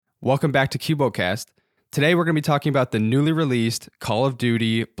Welcome back to CuboCast. Today we're going to be talking about the newly released Call of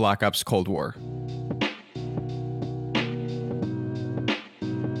Duty Black Ops Cold War.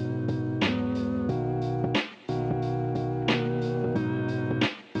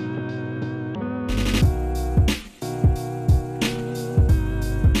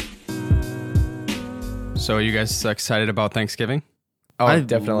 So are you guys excited about Thanksgiving? Oh, I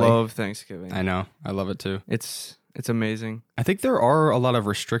definitely love Thanksgiving. I know. I love it too. It's amazing. I think there are a lot of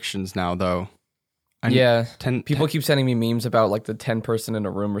restrictions now, though. Yeah. 10, People keep sending me memes about like the 10 person in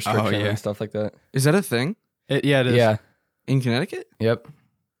a room restriction yeah. and stuff like that. Is that a thing it is. Yeah. in Connecticut? Yep.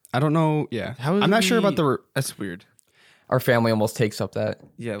 I don't know. Yeah. How is I'm not sure about the... That's weird. Our family almost takes up that.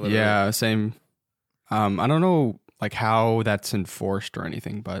 Yeah. Literally. Yeah, same. I don't know like how that's enforced or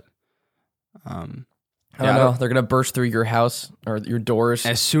anything, but... I don't Yeah, know. They're going to burst through your house or your doors.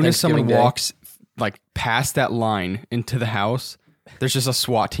 As soon as someone Thanksgiving Day. walks like past that line into the house, there's just a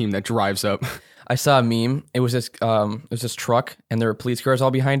SWAT team that drives up. I saw a meme. It was this truck and there were police cars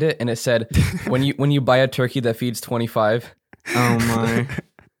all behind it. And it said, when you buy a turkey that feeds 25. Oh my.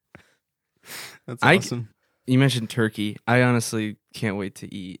 That's I- awesome. You mentioned turkey. I honestly can't wait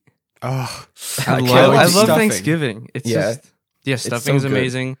to eat. Oh, I can't love, wait I to love stuffing. Thanksgiving. It's Yeah. just stuffing is so good.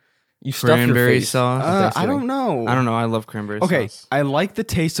 amazing. You stuff your Cranberry face. sauce. on I Thanksgiving. don't know. I don't know. I love cranberry Okay, sauce. I like the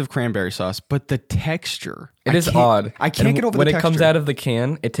taste of cranberry sauce, but the texture. It is odd. I can't And get over when the it comes texture. out of the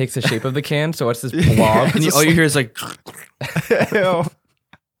can, it takes the shape of the can, so it's this blob. And all you hear is like, Ew.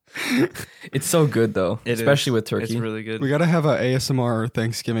 It's so good though, It especially is. with turkey. It's really good. We gotta have a ASMR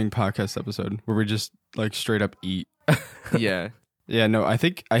Thanksgiving podcast episode where we just like straight up eat. Yeah. Yeah, no, I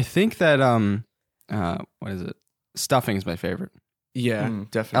think that what is it? Stuffing is my favorite. Yeah. Mm.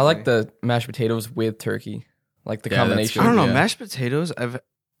 Definitely. I like the mashed potatoes with turkey, like the Yeah, that's combination. I don't know. Yeah. Mashed potatoes.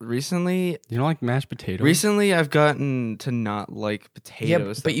 Recently You don't like mashed potatoes? I've gotten to not like potatoes. Yeah,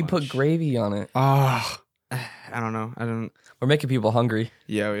 that but you put much. gravy on it. Oh, I don't know. I don't. We're making people hungry.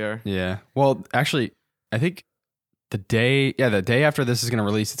 Yeah, we are. yeah. Well, actually, I think the day after this is gonna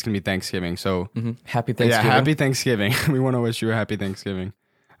release, it's gonna be Thanksgiving. So Happy Thanksgiving. yeah, happy Thanksgiving. We want to wish you a happy Thanksgiving.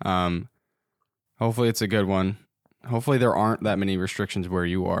 Hopefully it's a good one. Hopefully there aren't that many restrictions where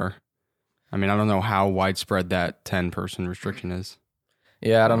you are. I mean, I don't know how widespread that 10-person restriction is.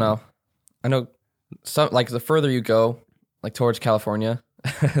 Yeah, I don't know. I know some like the further you go, like towards California,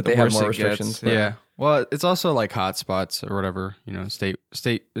 they have worse more it gets. restrictions. Yeah. Well, it's also like hot spots or whatever, state.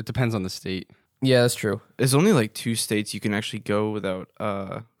 It depends on the state. Yeah, that's true. There's only like 2 states you can actually go without.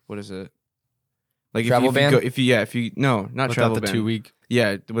 What is it? Like Travel if ban? you go, if you no, not Without travel the ban. 2-week.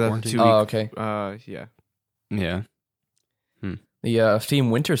 Yeah, without quarantine. the 2 week. Oh, okay. Yeah. Yeah. The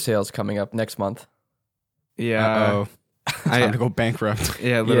Steam Winter Sale's coming up next month. Yeah. Oh, time to go bankrupt.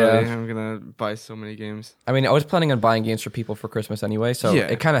 Yeah, literally. Yeah. I'm gonna buy so many games. I mean, I was planning on buying games for people for Christmas anyway, so Yeah.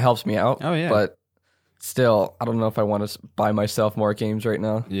 it kind of helps me out. Oh, yeah. But still, I don't know if I want to buy myself more games right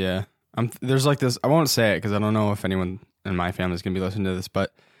now. Yeah. There's like this. I won't say it because I don't know if anyone in my family is gonna be listening to this,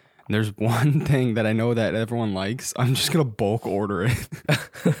 but there's one thing that I know that everyone likes. I'm just gonna bulk order it.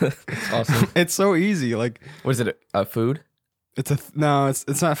 It's awesome. It's so easy. Like What is it? Food? it's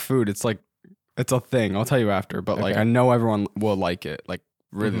not food. It's like it's a thing. I'll tell you after. But like Okay. I know everyone will like it. Like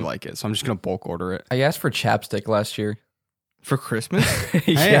really Mhm. like it. So I'm just gonna bulk order it. I asked for chapstick last year. For Christmas?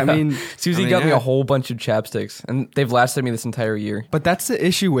 Hey, I mean, Susie I mean, got me yeah. a whole bunch of chapsticks, and they've lasted me this entire year. but that's the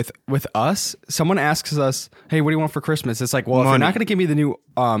issue with us. Someone asks us, "Hey, what do you want for Christmas?" It's like, well, if you're Money. not gonna give me the new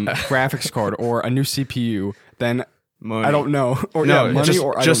graphics card or a new CPU, then Money. I don't know. Or No, yeah, money just,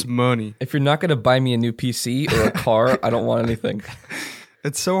 or I just don't- money. If you're not going to buy me a new PC or a car, I don't want anything.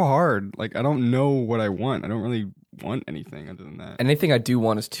 It's so hard. Like I don't know what I want. I don't really want anything other than that. Anything I do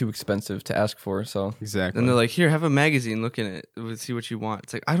want is too expensive to ask for, so Exactly. And they're like, here, have a magazine. Look in it. Let's see what you want.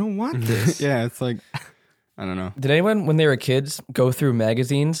 It's like, I don't want this. yeah, it's like I don't know did anyone, when they were kids, go through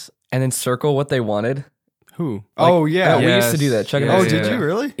magazines and then circle what they wanted? who. Like, oh yeah. we used to Yes, do that. Chuck and yes, Oh, I used to did do you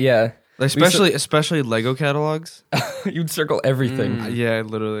really? Yeah. Especially Lego catalogs. You'd circle everything. Mm. Yeah,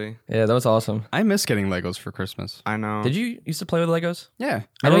 literally. Yeah, that was awesome. I miss getting Legos for Christmas. I know. Did you used to play with Legos? Yeah,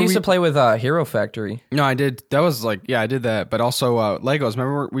 I know you used to play with Hero Factory. No, I did. That was like I did that. But also Legos.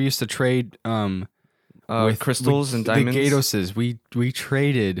 Remember we used to trade with crystals and the diamonds? Gatoses. We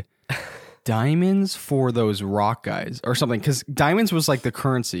traded diamonds for those rock guys or something because diamonds was like the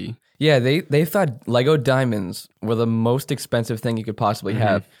currency. Yeah, they thought Lego diamonds were the most expensive thing you could possibly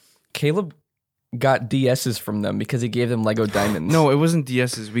have. Caleb got DSs from them because he gave them Lego diamonds. No, it wasn't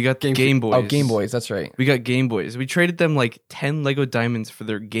DSs. We got Game Boys. Oh, Game Boys, that's right. We got Game Boys. We traded them like 10 Lego diamonds for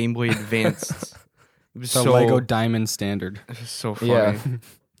their Game Boy Advanced. It was The so Lego Diamond Standard. It was so funny. Yeah.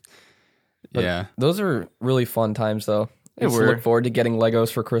 But Yeah. those are really fun times, though. I used to look forward to getting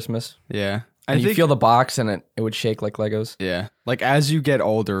Legos for Christmas. Yeah. And you feel the box and it would shake like Legos. Yeah. Like as you get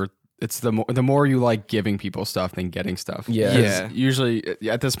older, it's the more you like giving people stuff than getting stuff. Yeah. 'Cause usually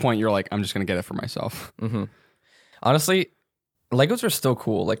at this point, you're like, I'm just going to get it for myself. Mm-hmm. Honestly, Legos are still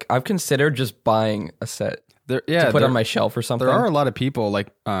cool. Like I've considered just buying a set to put on my shelf or something. There are a lot of people like,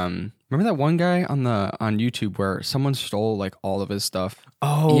 remember that one guy on YouTube where someone stole like all of his stuff?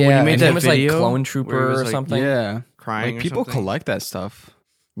 Oh, yeah, when you made and that it was video like Clone where it Trooper was, or like, something. Yeah. crying. Like or people something. collect that stuff.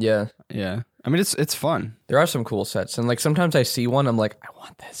 Yeah. Yeah. I mean, it's fun. There are some cool sets. And like sometimes I see one, I'm like, I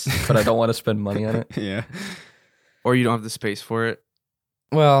want this, but I don't want to spend money on it. Yeah. Or you don't have the space for it.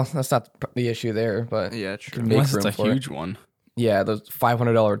 Well, that's not the issue there, but Yeah, true. Make Unless room it's a for it. huge one. yeah, those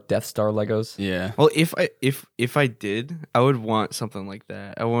 $500 Death Star Legos. Yeah. Well, if I did, I would want something like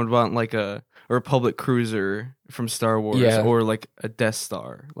that. I would want like a Republic cruiser from Star Wars, Yeah. or like a Death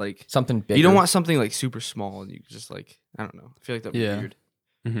Star. Like Something big. you don't want something like super small, and you just like I don't know. I feel like that'd be Yeah. weird.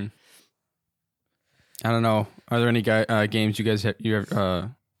 Mm-hmm. I don't know. Are there any games you guys you have? I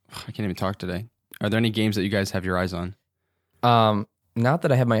can't even talk today. Are there any games that you guys have your eyes on? Not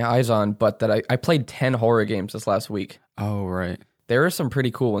that I have my eyes on, but that I played 10 horror games this last week. Oh, right. There are some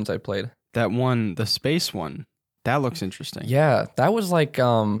pretty cool ones I played. That one, the space one, that looks interesting. Yeah, that was like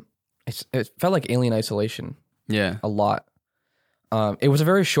it felt like Alien Isolation Yeah. a lot. It was a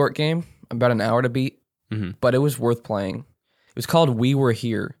very short game, about an hour to beat, Mhm. but it was worth playing. It was called We Were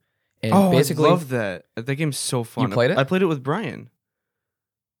Here, and Oh, basically, I love that. That game's so fun. played it? I played it with Brian.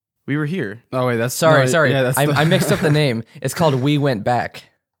 We were here. Oh wait, that's sorry, Yeah, that's I mixed up the name. It's called We Went Back,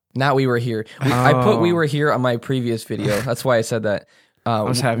 not We Were Here. I put We Were Here on my previous video. That's why I said that.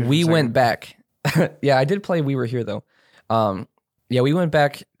 was happy for We a Went second. Back. Yeah, I did play We Were Here though. Yeah, We Went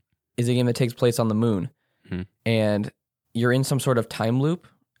Back is a game that takes place on the moon, Mhm. and you're in some sort of time loop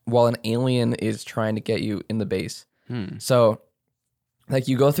while an alien is trying to get you in the base. So, like,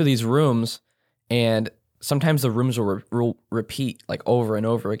 you go through these rooms, and sometimes the rooms will repeat like over and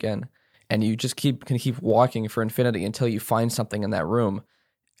over again, and you just can keep walking for infinity until you find something in that room,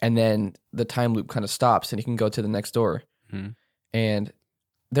 and then the time loop kind of stops, and you can go to the next door. Mhm. And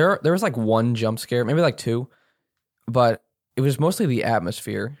there was like one jump scare, maybe like two, but it was mostly the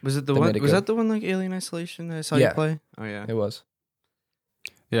atmosphere. Was it the That one? made it Was good. that the one like Alien Isolation that I saw Yeah. you play? Oh yeah. It was.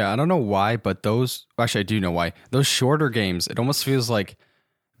 Yeah, I don't know why, but actually I do know why. Those shorter games, it almost feels like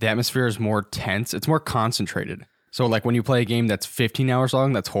the atmosphere is more tense. It's more concentrated. So like when you play a game that's 15 hours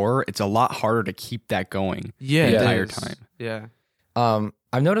long, that's horror, it's a lot harder to keep that going Yeah, the it entire is. time. Yeah.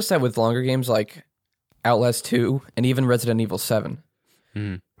 I've noticed that with longer games like Outlast 2 and even Resident Evil 7,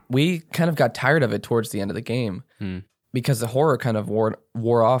 Mhm. we kind of got tired of it towards the end of the game Mhm. because the horror kind of wore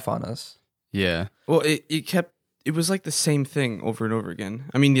off on us. Yeah. Well, it was like the same thing over and over again.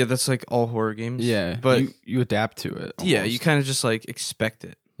 I mean, yeah, that's like all horror games. Yeah. But you adapt to it. yeah, almost. you kind of just like expect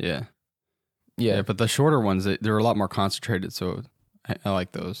it. Yeah. Yeah. Yeah, but the shorter ones, they're a lot more concentrated, so I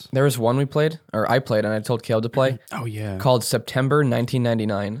like those. There was one I played, and I told Caleb to play, Oh yeah. called September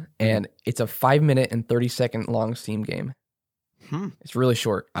 1999, and it's a 5-minute and 30-second long Steam game. It's really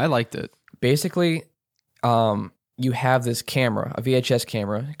short. I liked it. Basically, you have this camera, a VHS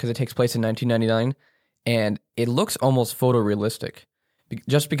camera, because it takes place in 1999, and it looks almost photorealistic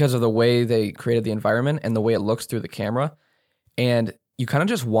just because of the way they created the environment and the way it looks through the camera. And you kind of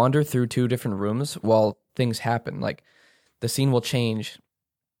just wander through two different rooms while things happen. Like, the scene will change.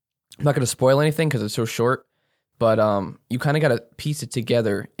 I'm not going to spoil anything because it's so short, but you kind of got to piece it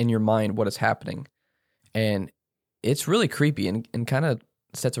together in your mind what is happening. And it's really creepy and kind of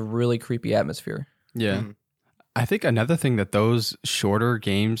sets a really creepy atmosphere. Yeah. I think another thing that those shorter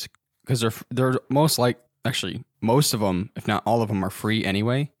games, because they're most of them, if not all of them, are free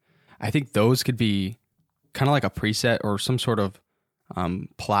anyway. I think those could be kind of like a preset or some sort of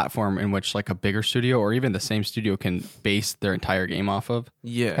platform in which like a bigger studio or even the same studio can base their entire game off of.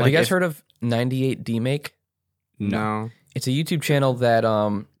 Yeah. Have you guys heard of 98 DMake? No. It's a YouTube channel that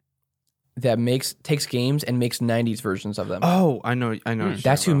takes games and makes 90s versions of them. Oh, I know. what you're That's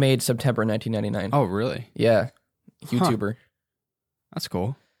talking who about. made September 1999. Oh, really? Yeah, YouTuber. That's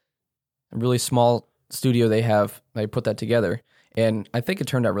cool. A really small studio they have. They put that together, and I think it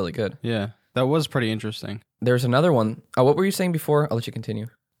turned out really good. Yeah. That was pretty interesting. There's another one. Oh, what were you saying before? I'll let you continue.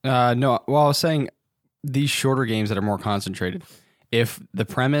 No, well, I was saying these shorter games that are more concentrated, if the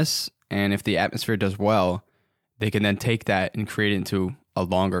premise and if the atmosphere does well, they can then take that and create it into a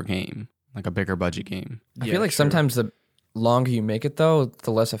longer game, like a bigger budget game. I Yeah, feel like true. sometimes the longer you make it, though,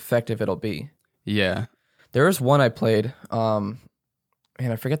 the less effective it'll be. Yeah. There was one I played, and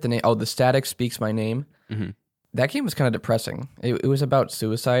I forget the name. Oh, The Static Speaks My Name. Mhm. That game was kind of depressing. It was about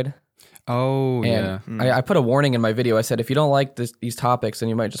suicide. Oh, yeah. And I put a warning in my video. I said, if you don't like these topics, then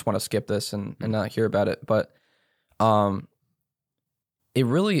you might just want to skip this and not hear about it. But it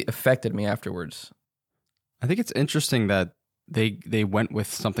really affected me afterwards. I think it's interesting that they went with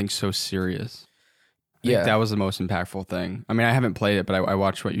something so serious. I Yeah. think that was the most impactful thing. I mean, I haven't played it, but I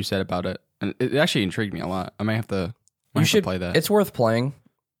watched what you said about it, and it actually intrigued me a lot. I might have to play that. It's worth playing.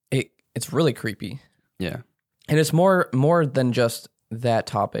 It's really creepy. Yeah. And it's more than just that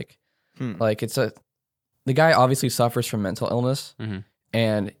topic. Like the guy obviously suffers from mental illness,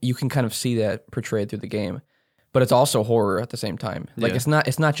 and you can kind of see that portrayed through the game. But it's also horror at the same time. Like Yeah.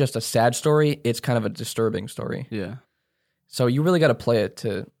 it's not just a sad story, it's kind of a disturbing story. Yeah. So you really got to play it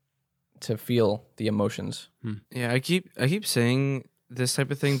to feel the emotions. Yeah, I keep saying this type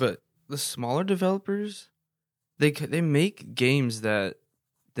of thing, but the smaller developers, they make games that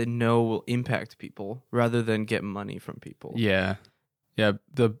they know will impact people rather than get money from people. Yeah. Yeah.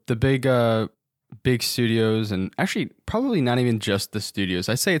 The big studios, and actually probably not even just the studios.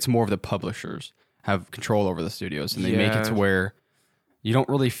 I say it's more of the publishers have control over the studios, and they make it to where you don't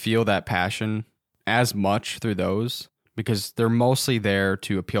really feel that passion as much through those because they're mostly there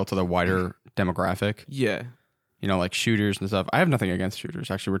to appeal to the wider demographic. Yeah. You know, like shooters and stuff. I have nothing against shooters.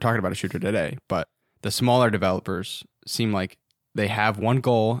 Actually, we're talking about a shooter today, but the smaller developers seem like they have one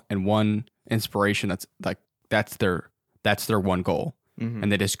goal and one inspiration that's like that's their one goal,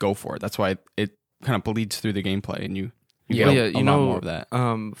 and they just go for it. That's why it kind of bleeds through the gameplay, and you get a lot more of that.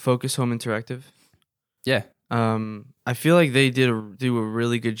 Focus Home Interactive. Yeah. I feel like they do a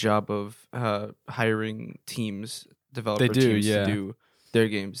really good job of hiring developer teams to do their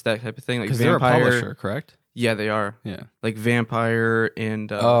games, that type of thing. Like Because they're a Vampire. publisher, correct? Yeah, they are. Yeah. Like Vampire and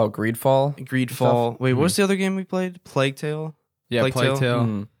Greedfall? Greedfall. Wait, what was the other game we played? Plague Tale? Yeah, Plague Tale? Plague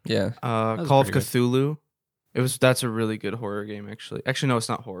Tale. Yeah. was Call of pretty Cthulhu. That's a really good horror game, actually. Actually, no, it's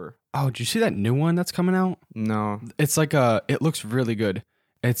not horror. Oh, did you see that new one that's coming out? No. It's like it looks really good.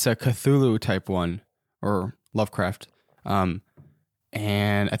 It's a Cthulhu type one, or Lovecraft.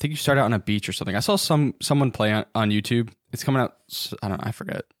 And I think you start out on a beach or something. I saw someone play on YouTube. It's coming out, I don't know, I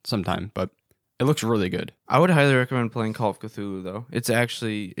forget, sometime, but it looks really good. I would highly recommend playing Call of Cthulhu, though. It's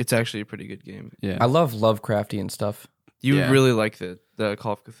actually a pretty good game. Yeah. I love Lovecraftian stuff. You Yeah. would really like the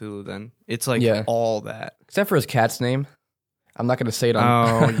Call of Cthulhu then. It's like all that. Except for his cat's name. I'm not going to say it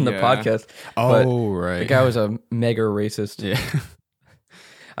on the yeah. podcast. Oh, right. The guy was a mega racist. Yeah.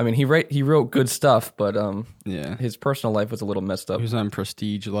 I mean, he wrote good stuff, but Yeah. his personal life was a little messed up. He was on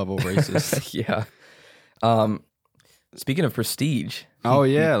prestige level racist. Yeah. Speaking of prestige, Oh,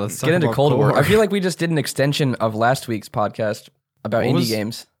 yeah. Let's talk get into about Cold War. I feel like we just did an extension of last week's podcast about What indie was-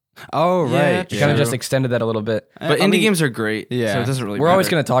 games. Oh, Yeah, right. We kind of True. just extended that a little bit. But I indie mean, games are great. Yeah. So it doesn't really We're matter. always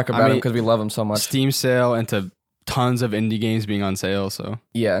going to talk about them mean, because we love them so much. Steam sale into tons of indie games being on sale. So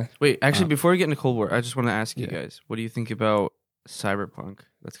Yeah. Wait, actually, before we get into Cold War, I just want to ask you Yeah. guys, what do you think about Cyberpunk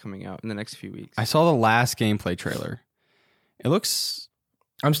that's coming out in the next few weeks? I saw the last gameplay trailer. It looks.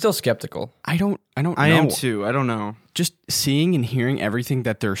 I'm still skeptical. I don't know. I am too. I don't know. Just seeing and hearing everything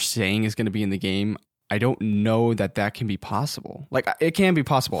that they're saying is going to be in the game. I don't know that can be possible. Like, it can be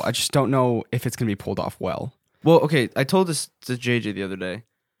possible. I just don't know if it's going to be pulled off well. Well, okay, I told this to JJ the other day.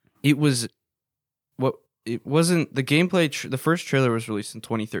 It wasn't the gameplay. The first trailer was released in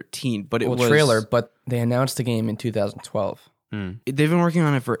 2013, but it was trailer, but they announced the game in 2012. They've been working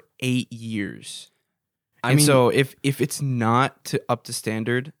on it for 8 years. I mean, so if it's not up to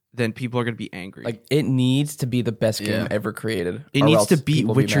standard, then people are going to be angry. Like, it needs to be the best game Yeah. ever created. it or needs else to beat people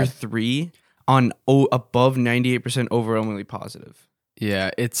will be Witcher mad. 3 on above 98% overwhelmingly positive.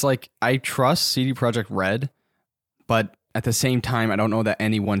 yeah, it's like I trust CD Projekt Red, but at the same time, I don't know that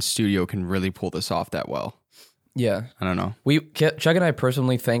any one studio can really pull this off that well. Yeah. I don't know. Chuck and I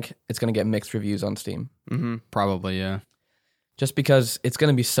personally think it's going to get mixed reviews on Steam. Mm-hmm. Probably, yeah. Just because it's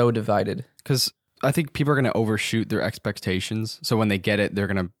going to be so divided. Because I think people are going to overshoot their expectations. So when they get it, they're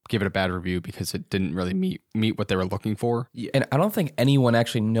going to give it a bad review because it didn't really meet what they were looking for. And I don't think anyone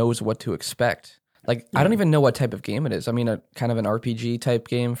actually knows what to expect. Like, I don't even know what type of game it is. I mean, a kind of an RPG type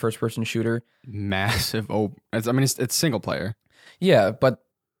game, first person shooter. Massive. It's single player. Yeah, but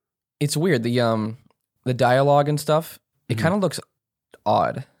it's weird. The dialogue and stuff, it kind of looks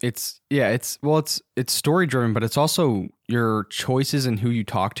odd. It's story driven, but it's also your choices and who you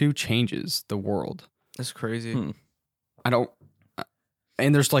talk to changes the world. That's crazy.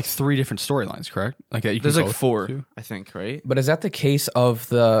 And there's like 3 different storylines, correct? Like that you can There's like go 4, to? I think, right? But is that the case of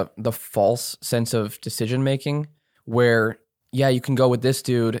the false sense of decision making where, yeah, you can go with this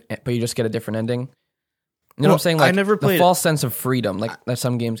dude, but you just get a different ending? You know what I'm saying? I Like, never the played- false sense of freedom, like that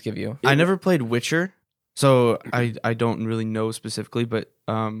some games give you. I never played Witcher, so I don't really know specifically, but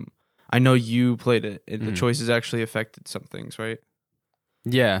I know you played it, and the Mhm. choices actually affected some things, right?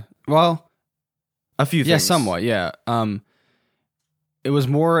 Yeah. Well, A few yeah, things. somewhat. Yeah. It was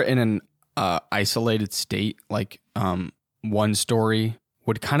more in an isolated state. Like one story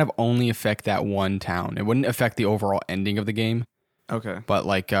would kind of only affect that one town. It wouldn't affect the overall ending of the game. Okay. But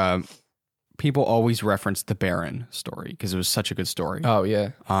like people always reference the Baron story because it was such a good story. Oh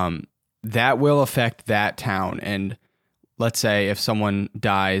yeah. That will affect that town. And let's say if someone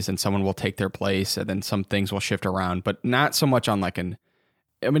dies and someone will take their place, and then some things will shift around, but not so much on like an.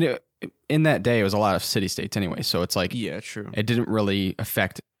 I mean, in that day, it was a lot of city states anyway, so it's like Yeah, true. it didn't really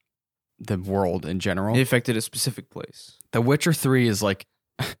affect the world in general. It affected a specific place. The Witcher 3 is like,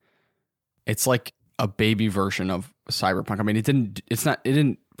 it's like a baby version of Cyberpunk. I mean, it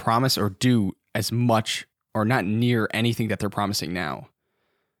didn't promise or do as much or not near anything that they're promising now.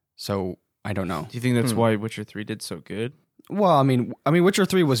 So I don't know. Do you think that's why Witcher 3 did so good? Well, I mean, Witcher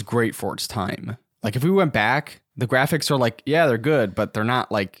 3 was great for its time. Like if we went back, the graphics are like, yeah, they're good, but they're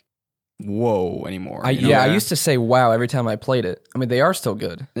not like whoa anymore. I you know? yeah, I used to say wow every time I played it. I mean, they are still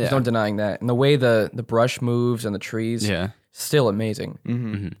good. There's Yeah. no denying that. And the way the brush moves and the trees, Yeah. still amazing.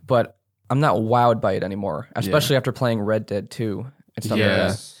 Mm-hmm. But I'm not wowed by it anymore, especially after playing Red Dead 2 and stuff like Yeah.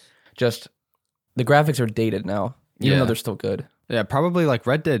 that. Just the graphics are dated now, even Yeah. though they're still good. Yeah, probably like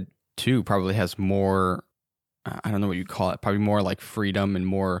Red Dead 2 probably has more, I don't know what you call it, probably more like freedom and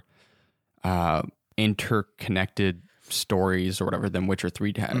more interconnected stories or whatever than Witcher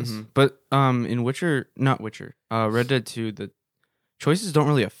 3 has. But in Red Dead 2, the choices don't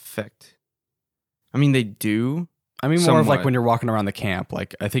really affect. I mean, they do. I mean, more of like Somewhat. when you're walking around the camp,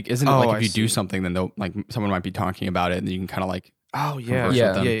 like I think, isn't it Oh, like I if you do see. something, then they'll like someone might be talking about it and you can kind of like, Oh yeah, Converse with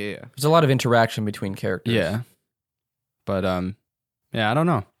yeah, them. yeah. There's a lot of interaction between characters. yeah. But yeah, I don't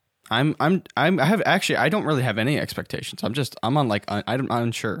know. I don't really have any expectations. I'm on like, I'm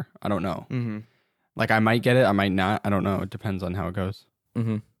unsure. I don't know. Mm-hmm. Like I might get it, I might not. I don't know. It depends on how it goes.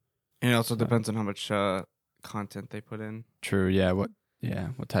 Mm-hmm. And it also depends on how much content they put in. True. Yeah. What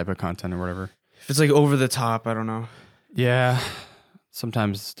type of content or whatever. If it's like over the top, I don't know. Yeah.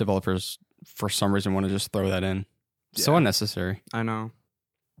 Sometimes developers, for some reason, want to just throw that in. So Yeah. unnecessary. I know.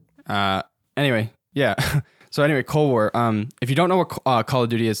 Anyway, yeah. So anyway, Cold War. If you don't know what Call of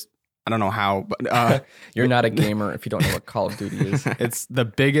Duty is, I don't know how, but You're not a gamer if you don't know what Call of Duty is. it's the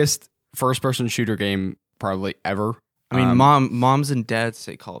biggest first-person shooter game probably ever. I mean, moms and dads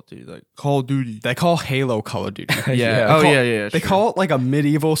say Call of Duty, like Call of Duty. They call Halo Call of Duty. Yeah. Oh Call- yeah. They sure. call it like a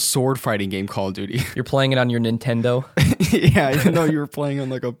medieval sword fighting game, Call of Duty. You're playing it on your Nintendo. Yeah, even though you were playing on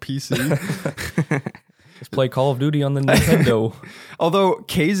like a PC. Just play Call of Duty on the Nintendo. Although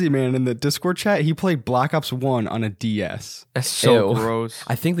KZ Man in the Discord chat, he played Black Ops 1 on a DS. That's so Ew. gross.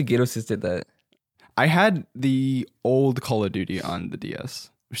 I think the Gatosys did that. I had the old Call of Duty on the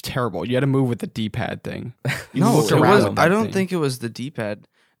DS. It was terrible. You had to move with the D-pad thing. You No, looked it around was. with that I don't thing. think it was the D-pad.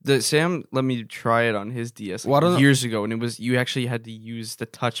 Sam let me try it on his DS Well, I don't know- years ago, and it was you actually had to use the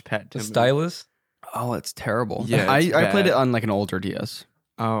touchpad to The move. stylus? Oh, it's terrible. Yeah, I it's played it bad. on like an older DS.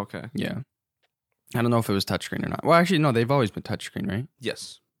 Oh, okay. Yeah. I don't know if it was touchscreen or not. Well, actually, no, they've always been touchscreen, right?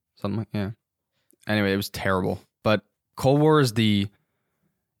 Yes. Something like, yeah. Anyway, it was terrible. But Cold War is the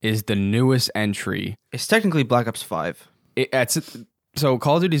newest entry. It's technically Black Ops 5. So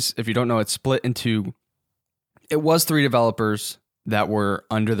Call of Duty's, if you don't know, it's split into. It was 3 developers that were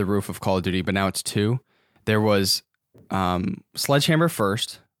under the roof of Call of Duty, but now it's 2. There was Sledgehammer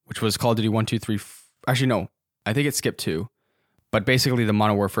first, which was Call of Duty 1, 2, 3. Actually, no, I think it skipped 2. But basically, the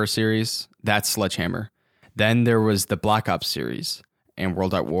Modern Warfare series, that's Sledgehammer. Then there was the Black Ops series and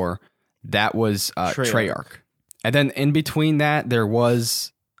World at War. That was Treyarch. And then in between that, there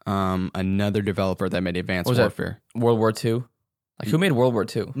was another developer that made Advanced What was that? Warfare. World War II? Like, who made World War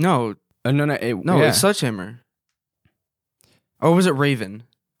II? No, No, it's Sledgehammer. Or was it Raven?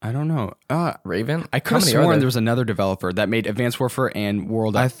 I don't know. Raven? I could How have many are sworn there? there was another developer that made Advanced Warfare and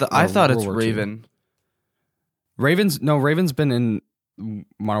I thought it's World War II. Raven. Raven's been in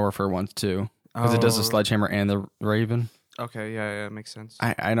Modern Warfare once too, because it does the Sledgehammer and the Raven. Okay, yeah, makes sense.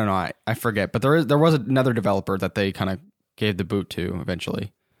 I don't know. I forget, but there was another developer that they kind of gave the boot to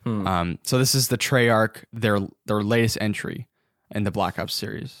eventually. So this is the Treyarch, their latest entry in the Black Ops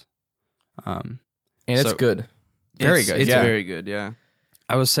series. And it's so- good. Very good. It's yeah. very good. Yeah.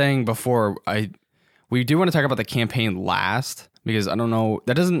 I was saying before, we do want to talk about the campaign last because I don't know.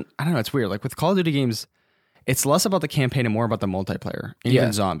 It's weird. Like with Call of Duty games, it's less about the campaign and more about the multiplayer, and Yeah.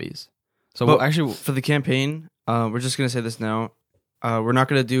 even zombies. So But we'll actually, for the campaign, we're just gonna say this now. We're not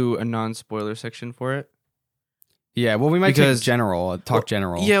gonna do a non-spoiler section for it. Yeah, well, we might Because- talk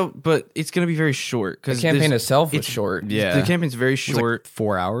general. Yeah, but it's gonna be very short The because campaign itself was it's- short. Yeah. the campaign's very It was short. like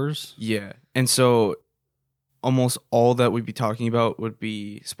 4 hours. Yeah, and so almost all that we'd be talking about would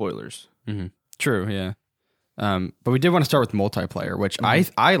be spoilers. True, yeah. But we did want to start with multiplayer, which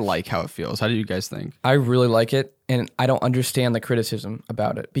I like how it feels. How do you guys think? I really like it, and I don't understand the criticism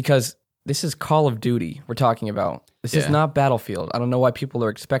about it because this is Call of Duty we're talking about. This is Yeah. not Battlefield. I don't know why people are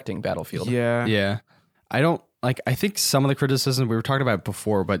expecting Battlefield. Yeah, Yeah. I don't like I think some of the criticism we were talking about it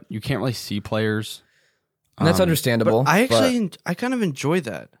before, but you can't really see players. And that's Um, understandable. but I actually I kind of enjoy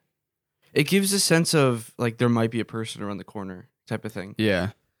that. It gives a sense of like there might be a person around the corner type of thing. Yeah.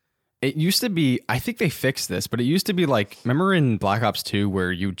 It used to be, I think they fixed this, but it used to be like, remember in Black Ops 2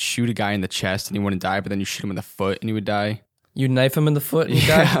 where you'd shoot a guy in the chest and he wouldn't die, but then you shoot him in the foot and he would die? You knife him in the foot and he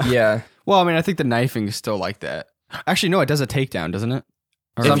Yeah. died? Yeah. Well, I mean, I think the knifing is still like that. Actually, no, it does a takedown, doesn't it?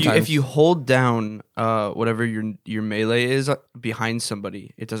 Or- Sometimes. If you hold down whatever your melee is behind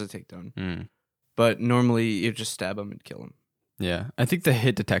somebody, it does a takedown. Hmm. But normally you just stab him and kill him. Yeah. I think the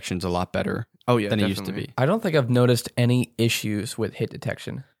hit detection's a lot better Oh yeah, than definitely. it used to be. I don't think I've noticed any issues with hit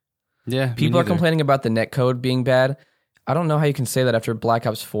detection. Yeah. me People are neither. complaining about the netcode being bad. I don't know how you can say that after Black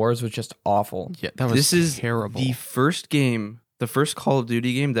Ops 4's was just awful. Yeah, that was This is terrible. the first Call of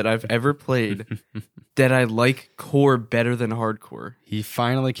Duty game that I've ever played that I like core better than hardcore. He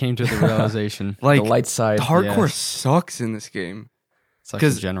finally came to the realization. Like the light side. hardcore yes. sucks in this game. It's like in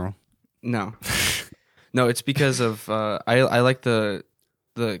 'Cause- general. No, no, it's because of I like the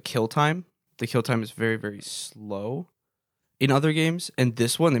kill time. The kill time is very very slow in other games, and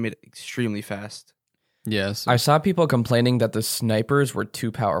this one they made it extremely fast. Yes. I saw people complaining that the snipers were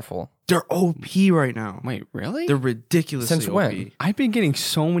too powerful. They're OP right now. Wait, really? They're ridiculously Since when? OP. I've been getting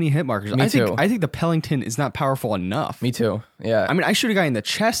so many hit markers. Me too. I think the Pellington is not powerful enough. Me too. Yeah. I mean, I shoot a guy in the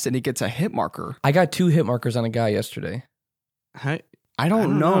chest and he gets a hit marker. I got 2 hit markers on a guy yesterday. I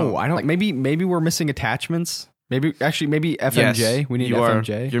don't know. know. I don't. Maybe we're missing attachments. Maybe FMJ. Yes, We need you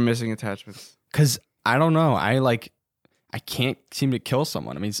FMJ. You're missing attachments. Because I don't know. I can't seem to kill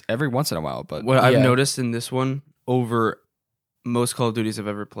someone. I mean, it's every once in a while, but What I've Yeah. noticed in this one over most Call of Duties I've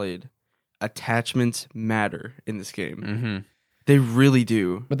ever played, attachments matter in this game. Mhm. They really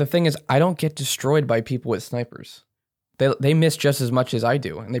do. But the thing is, I don't get destroyed by people with snipers. They miss just as much as I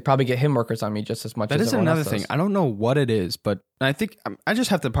do, and they probably get hit markers on me just as much that as is everyone another else thing. does. I don't know what it is, but I think I just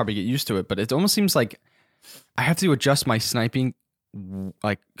have to probably get used to it. But it almost seems like I have to adjust my sniping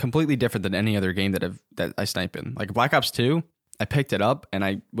like completely different than any other game that I snipe in. Like Black Ops 2, I picked it up and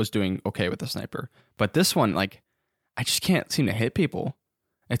I was doing okay with the sniper. But this one, like, I just can't seem to hit people.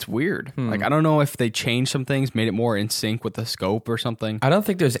 It's weird. Like, I don't know if they changed some things, made it more in sync with the scope or something. I don't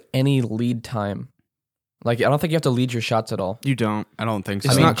think there's any lead time. Like, I don't think you have to lead your shots at all. You don't. I don't think so.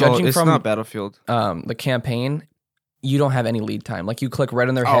 It's mean, not judging it's from- not Battlefield. The campaign, you don't have any lead time. Like, you click right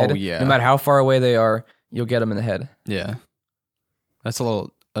on their Oh, head. yeah. No matter how far away they are, you'll get them in the head. Yeah. That's a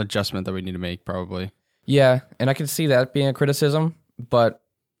little adjustment that we need to make, probably. Yeah, and I can see that being a criticism, but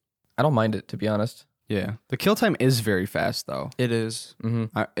I don't mind it, to be honest. Yeah. The kill time is very fast, though. It is.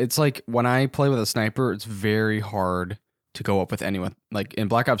 It's like when I play with a sniper, it's very hard to go up with anyone. Like in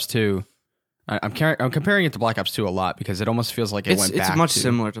Black Ops 2, I'm comparing it to Black Ops 2 a lot because it almost feels like it went back It's much to,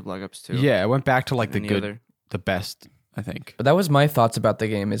 similar to Black Ops 2. Yeah, it went back to like the Any good, other. the best, I think. But that was my thoughts about the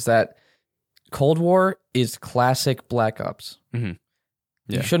game, is that Cold War is classic Black Ops. Mhm.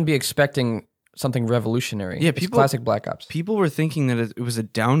 Yeah. You shouldn't be expecting something revolutionary. Yeah, It's people- classic Black Ops. People were thinking that it was a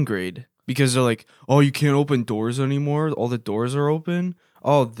downgrade because they're like, oh, you can't open doors anymore. All the doors are open.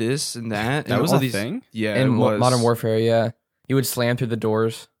 Oh, this and that. That and was all a these thing? Yeah, In it was. Modern Warfare, yeah. You would slam through the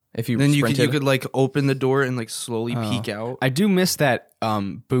doors if you Then you sprinted. could like open the door and like slowly Oh. peek out. I do miss that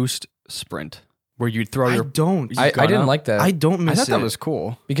boost sprint where you'd throw I your. don't. I gun didn't up? like that. I don't I miss thought it. that was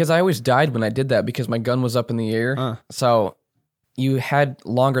cool. because I always died when I did that because my gun was up in the air. So you had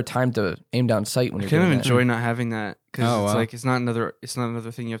longer time to aim down sight when I you're kind of doing that. enjoy not having that because Oh, it's wow. like it's not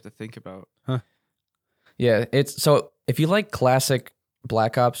another thing you have to think about. Yeah, it's so if you like classic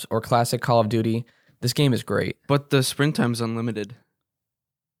Black Ops or classic Call of Duty, this game is great. But the sprint time's unlimited.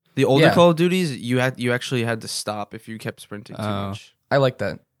 The older Yeah. Call of Duties, you actually had to stop if you kept sprinting too Oh. much. I like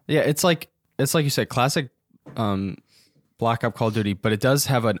that. Yeah, it's like you said, classic Black Ops Call of Duty, but it does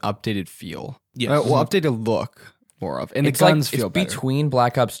have an updated feel. Yes. Well, updated look more of, and It's the guns like feel it's better. between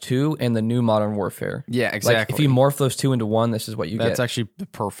Black Ops 2 and the new Modern Warfare. Yeah, Like exactly. if you morph those two into one, this is what you That's get. actually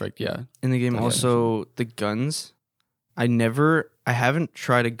perfect. Yeah. In the game, Okay. also the guns. I haven't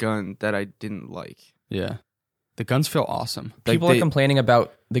tried a gun that I didn't like. Yeah. The guns feel awesome. Like, People are complaining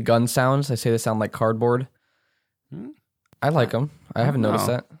about the gun sounds. They say they sound like cardboard. Hmm? I like them. I haven't don't noticed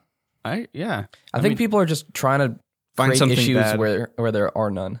know. that. I think mean, people are just trying to Find create something issues bad. where there are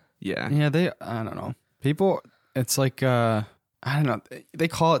none. Yeah. yeah, I don't know. People, it's like I don't know. They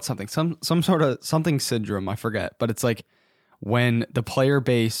call it something, some sort of something syndrome. I forget, but it's like when the player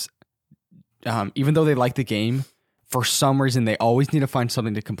base, even though they like the game, for some reason they always need to find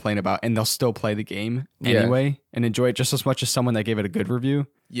something to complain about, and they'll still play the game Yeah. anyway and enjoy it just as much as someone that gave it a good review.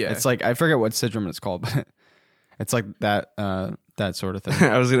 Yeah. It's like I forget what syndrome it's called, but it's like that sort of thing.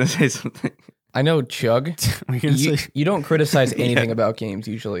 I was gonna say something. I know, Chug. We can You, say, you don't criticize anything about games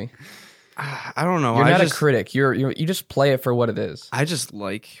usually. I don't know. You're not just, a critic. You just play it for what it is. I just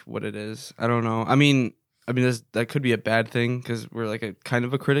like what it is. I don't know. I mean, that could be a bad thing because we're like a kind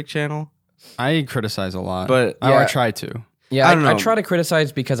of a critic channel. I criticize a lot, But I yeah. try to. Yeah, I don't I know. try to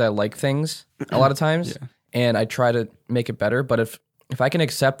criticize because I like things a lot of times, Yeah. and I try to make it better. But if I can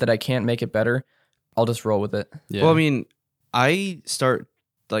accept that I can't make it better, I'll just roll with it. Yeah. Well, I mean, I start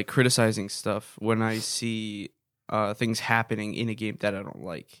like criticizing stuff when I see things happening in a game that I don't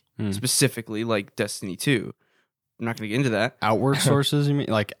like. Hmm. Specifically, like Destiny 2. I'm not going to get into that. Outward sources, you mean?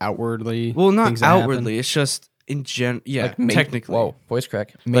 Like outwardly? Well, not things that happen? outwardly. It's just in yeah, Like technically. Whoa, voice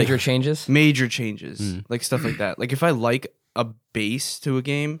crack. Major changes. Major changes, Mm. like stuff like that. Like if I like a base to a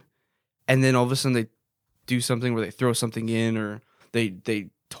game, and then all of a sudden they do something where they throw something in, or they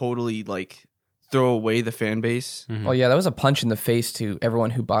totally like throw away the fan base. Mhm. Oh yeah, that was a punch in the face to everyone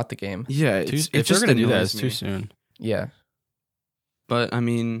who bought the game. Yeah, Too- it's, if it just they're gonna do that, annoys it's me. too soon. Yeah, But I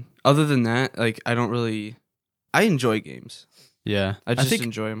mean, other than that, like I don't really. I enjoy games. Yeah, I just think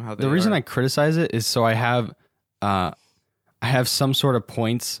enjoy them how they the reason are. I criticize it is so I have some sort of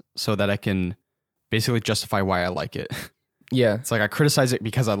points so that I can basically justify why I like it. yeah. It's like I criticize it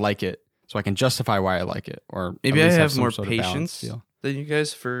because I like it, so I can justify why I like it. Or Maybe at I least have some more sort of balanced patience feel. than you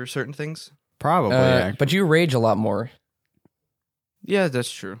guys for certain things. Probably. Yeah. But you rage a lot more. Yeah,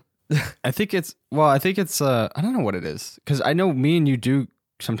 that's true. I think it's I don't know what it is because I know me and you do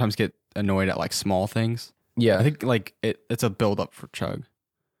sometimes get annoyed at like small things. Yeah, I think like it's a build up for Chug.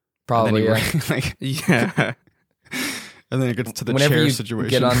 probably. And Yeah. then, like, Yeah. and then it gets to the Whenever chair you situation.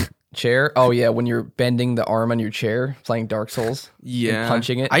 get on chair, oh yeah, when you're bending the arm on your chair playing Dark Souls, Yeah.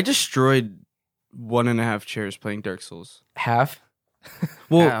 punching it. I destroyed 1.5 chairs playing Dark Souls. half,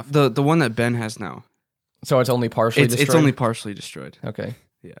 Well, Half. the one that Ben has now. so it's only partially It's destroyed. only partially destroyed. Okay.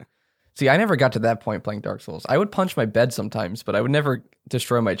 Yeah. See, I never got to that point playing Dark Souls. I would punch my bed sometimes, but I would never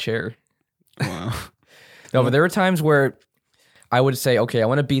destroy my chair. Wow. No, but there were times where I would say, okay, I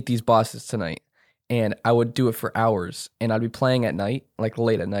want to beat these bosses tonight. And I would do it for hours. And I'd be playing at night, like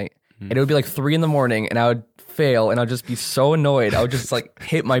late at night. And it would be like 3 a.m, and I would fail. And I'd just be so annoyed. I would just like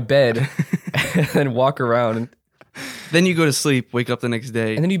hit my bed and then walk around. And Then you go to sleep, wake up the next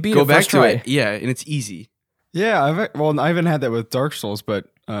day, And then you beat go it back first to try. it. Yeah, and it's easy. Yeah, I haven't had that with Dark Souls, but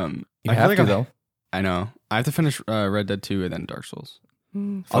you I feel have like to, I'm- though. I know I have to finish Red Dead 2 and then Dark Souls.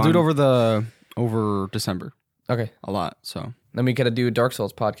 I'll Fun. do it over December Okay. a lot. So Then we got to do a Dark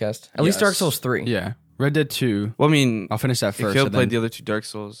Souls podcast. At least Yes. Dark Souls 3. yeah, Red Dead 2. Well, I mean, I'll finish that if first. you and played then- the other 2 Dark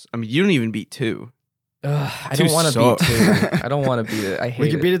Souls, I mean, you don't even beat 2. I Two don't want to suck. beat 2. I don't want to beat it. I hate we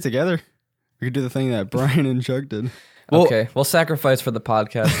it. could beat it together. We could do the thing that Brian and Chug did. Well- Okay, we'll sacrifice for the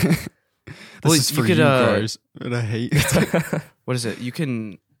podcast. This Well, is you for could, you guys. And I hate it. What is it? You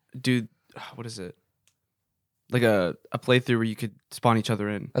can do, what is it? Like a playthrough where you could spawn each other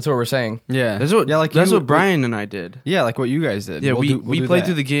in. That's what we're saying. yeah, That's what, yeah, like that's you- what Brian and I did. Yeah, like what you guys did. Yeah, We'll do we played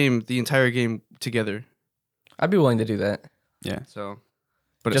that. through the entire game together. I'd be willing to do that. So,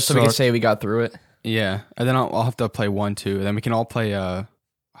 but Just it so we can sucked. say we got through it. Yeah, and then I'll have to play 1, 2, and then we can all play.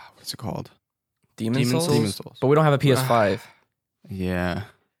 What's it called? Demon Demon Souls? Souls? Demon Souls. But we don't have a PS5. Yeah,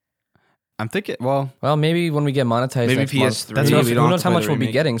 I'm thinking. Well, Well, maybe when we get monetized Maybe next month. PS3. That's who knows, We who don't have knows to how play much the we'll be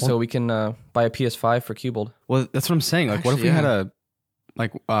remake. getting, so we can buy a PS5 for Cubold. well, that's what I'm saying. Like, what if we Actually,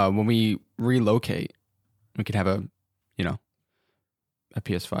 had when we relocate, we could have a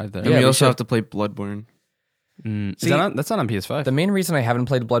PS5 there. And Yeah, we we also should. have to play Bloodborne. Is See, that that's not on PS5. The main reason I haven't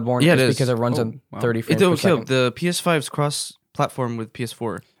played Bloodborne Yeah, it is is. because it runs Oh, on wow. 30 It frames per don't kill. second. The PS5's cross-platform with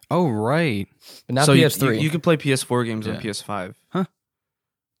PS4. Oh right. But not so PS3. You can play PS4 games on Yeah. PS5. Huh.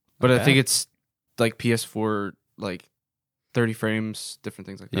 But Not I think bad. it's like PS4, like 30 frames, different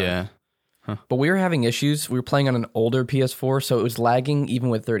things like that. Yeah. But we were having issues. We were playing on an older PS4, so it was lagging even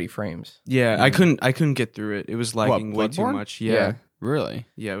with 30 frames. Yeah, I couldn't get through it. It was lagging way too Bloodborne? much. Yeah. Yeah. Really?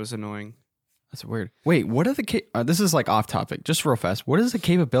 Yeah, it was annoying. That's weird. Wait, what are the this is like off topic, just real fast. What is the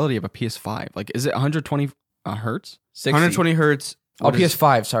capability of a PS5? Like, is it 120 hertz? 60. 120 hertz. Oh, What is-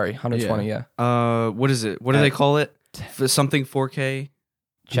 PS5, sorry. 120, yeah. What is it? What do they call it? Something 4K?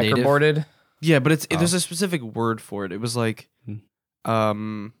 Native? Checkerboarded. Yeah, but Oh. there's a specific word for it. It was like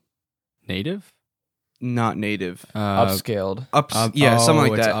Hmm. native? Not native. Upscaled.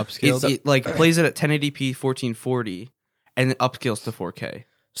 Something like it's that. upscaled? It like plays it at 1080p 1440 and then upscales to 4K.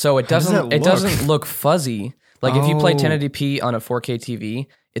 So it How does doesn't that it look? doesn't look fuzzy. Like if you play Oh. 1080p on a 4K TV,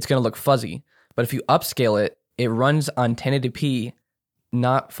 it's going to look fuzzy. But if you upscale it, it runs on 1080p,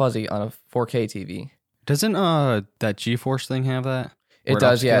 not fuzzy on a 4K TV. Doesn't that GeForce thing have that? It Where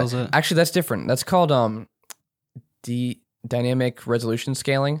does, yeah. upscales it? Actually, that's different. That's called dynamic resolution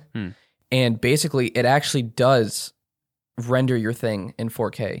scaling. And basically, it actually does render your thing in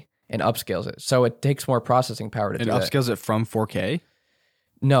 4K and upscales it. So it takes more processing power to It do that. upscales it from 4K?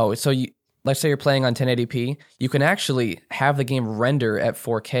 No, so let's say you're playing on 1080p, you can actually have the game render at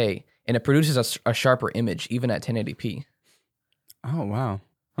 4K, and it produces a sharper image even at 1080p. Oh, wow.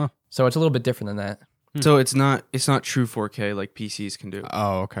 So it's a little bit different than that. So it's not true 4K like PCs can do.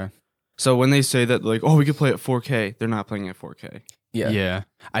 Oh, okay. So when they say that like, oh, we could play at 4K, they're not playing at 4K. Yeah.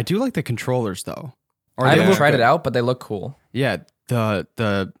 I do like the controllers, though. I haven't look tried good. it out, but they look cool. Yeah,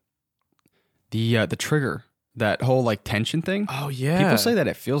 the trigger, that whole like tension thing. Oh yeah. People say that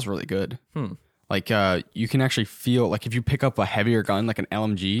it feels really good. Like you can actually feel like if you pick up a heavier gun like an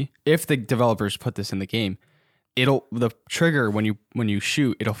LMG, if the developers put this in the game, the trigger when you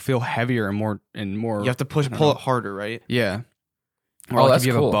shoot, it'll feel heavier and more you have to pull it harder, right? Yeah. Or Oh, like that's if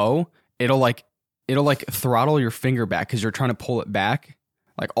you have cool. a bow, it'll like throttle your finger back because you're trying to pull it back,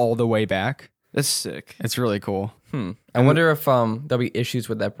 like all the way back. That's sick. It's really cool. I wonder if there'll be issues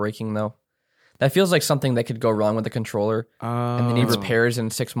with that breaking though. That feels like something that could go wrong with the controller, and they need repairs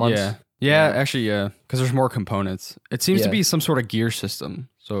in 6 months. Yeah, actually, yeah, because there's more components. It seems to Yeah. be some sort of gear system.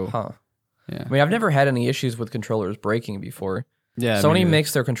 So Huh. yeah, I mean, I've never had any issues with controllers breaking before. yeah. me Sony neither.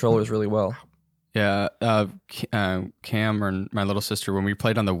 makes their controllers really well. Yeah, Cam and my little sister, when we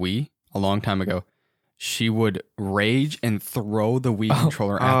played on the Wii a long time ago, she would rage and throw the Wii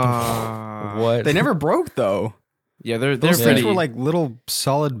controller at the wall. What? They never broke though. Yeah, they're Those things pretty were like little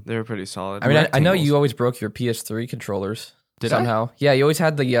solid. they're pretty solid. I mean, I know rectangles. you always broke your PS3 controllers. Did I? somehow. Yeah, you always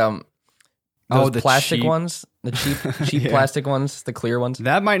had the those the plastic cheap- ones, the cheap Yeah. plastic ones, the clear ones.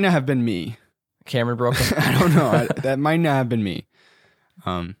 That might not have been me. Cameron broke them. I don't know. That might not have been me.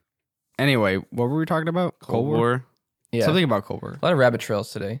 Anyway, what were we talking about? Cold War. Yeah, Something about Cold War. a lot of rabbit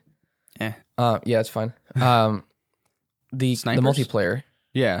trails today. Eh. Yeah, it's fine. The Snipers? multiplayer.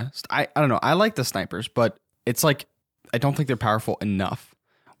 Yeah, I don't know. I like the snipers, but it's like I don't think they're powerful enough,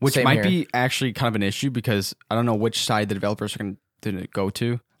 which Same might here. be actually kind of an issue because I don't know which side the developers are going to go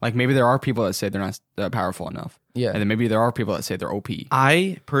to. Like maybe there are people that say they're not powerful enough, Yeah, and then maybe there are people that say they're OP.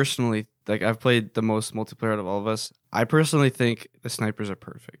 I personally like I've played the most multiplayer out of all of us. I personally think the snipers are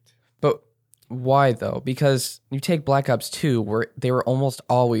perfect. but why though? Because you take Black Ops 2, where they were almost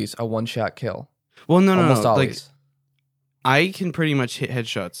always a one-shot kill. Well, no, Almost Like always. I can pretty much hit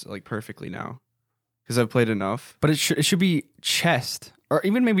headshots like perfectly now because I've played enough. But it should be chest or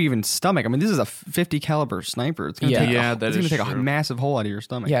maybe even stomach. I mean, this is a 50 caliber sniper. It's gonna Yeah. take Yeah, that it's gonna is take a true. massive hole out of your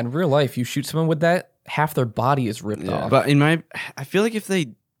stomach. Yeah, in real life, you shoot someone with that, half their body is ripped Yeah. off. But I feel like if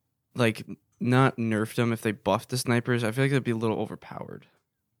they like not nerfed them, if they buffed the snipers, I feel like they'd be a little overpowered.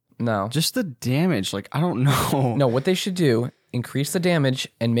 No. Just the damage. Like I don't know. No, what they should do, increase the damage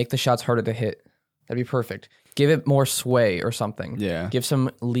and make the shots harder to hit. That'd be perfect. Give it more sway or something. Yeah. Give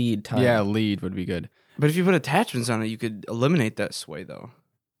some lead time. Yeah, lead would be good. But if you put attachments on it, you could eliminate that sway though.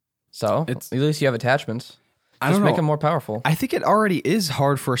 So It's- at least you have attachments. I Just don't make know. them more powerful. I think it already is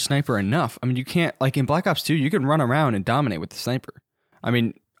hard for a sniper enough. I mean, you can't like in Black Ops 2, you can run around and dominate with the sniper. I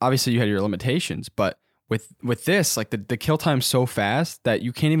mean, obviously you had your limitations, but with this, like the kill time's so fast that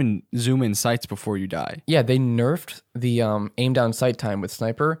you can't even zoom in sights before you die. Yeah, they nerfed the aim down sight time with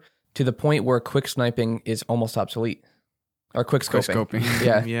sniper to the point where quick sniping is almost obsolete. Or quick scoping. Quickscoping.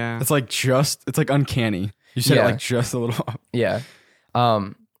 Yeah. Yeah. It's like uncanny. You said Yeah. it like just a little. Yeah.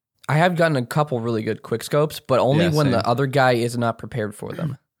 I have gotten a couple really good quick scopes, but only Yeah, when same. the other guy is not prepared for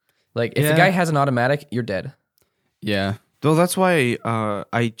them. Like if Yeah. the guy has an automatic, you're dead. Yeah. Though that's why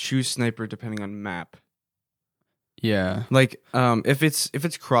I choose sniper depending on map. Yeah. Like if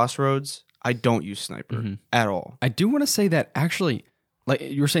it's Crossroads, I don't use sniper Mhm. at all. I do want to say that actually, like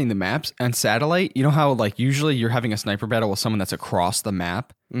you were saying, the maps on satellite, you know how like usually you're having a sniper battle with someone that's across the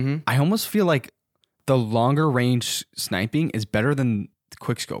map? Mm-hmm. I almost feel like the longer range sniping is better than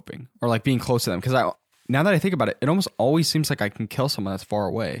quick scoping or like being close to them. Because now that I think about it, it almost always seems like I can kill someone that's far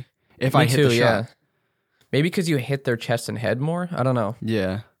away if I Me hit too, the yeah. shot. Maybe because you hit their chest and head more. I don't know.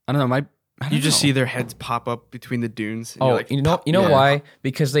 Yeah. I don't know. I don't You just know. see their heads pop up between the dunes. And Oh, you're like, you know pop. yeah. Yeah. why?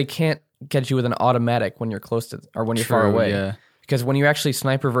 Because they can't get you with an automatic when you're close to or when you're far True, away. Yeah. Because when you're actually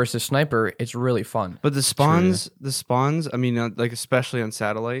sniper versus sniper, it's really fun. But the spawns. I mean, like especially on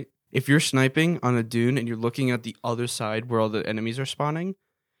satellite, if you're sniping on a dune and you're looking at the other side where all the enemies are spawning,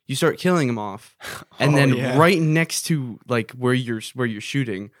 you start killing them off, and then right next to like where you're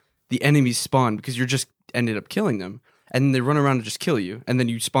shooting, the enemies spawn because you're just ended up killing them, and they run around and just kill you, and then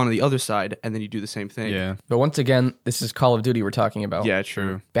you spawn on the other side, and then you do the same thing. Yeah. But once again, this is Call of Duty we're talking about. Yeah,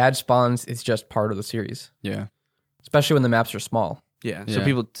 true. Bad spawns is just part of the series, Yeah. especially when the maps are small. Yeah, so Yeah.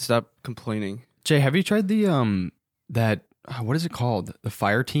 people stop complaining. Jay, have you tried the that what is it called? The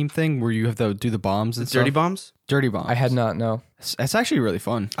fire team thing where you have to do the bombs and Dirty stuff? bombs? Dirty bombs. I had not, no. It's actually really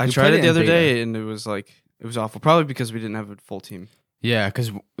fun. I We tried played it the in other beta. day, and it was awful. Probably because we didn't have a full team. Yeah,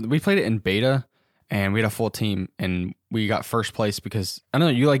 because we played it in beta, and we had a full team, and we got first place because I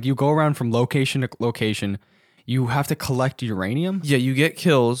don't know. You go around from location to location. You have to collect uranium. Yeah, you get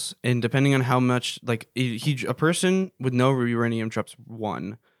kills, and depending on how much, like a person with no uranium drops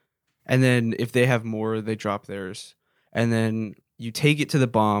 1, and then if they have more, they drop theirs, and then you take it to the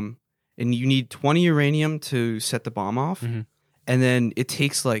bomb, and you need 20 uranium to set the bomb off, Mhm. and then it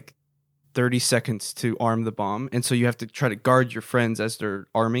takes like 30 seconds to arm the bomb, and so you have to try to guard your friends as they're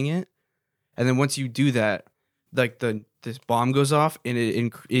arming it, and then once you do that, like this bomb goes off, and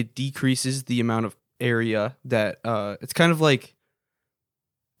it decreases the amount of area that it's kind of like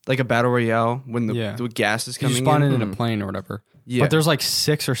a battle royale when the gas is You coming spawn in. in a plane or whatever. Yeah, But there's like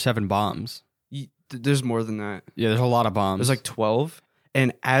 6 or 7 bombs. there's more than that. Yeah, there's a lot of bombs. There's like 12,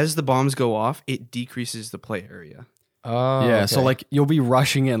 and as the bombs go off, it decreases the play area. Oh, yeah, okay. so like you'll be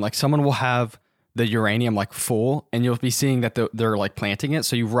rushing in. Like someone will have the uranium like full, and you'll be seeing that they're like planting it.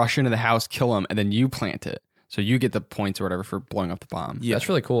 So you rush into the house, kill them, and then you plant it. So you get the points or whatever for blowing up the bomb. Yeah, That's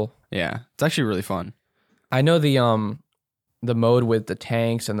really cool. Yeah, it's actually really fun. I know the mode with the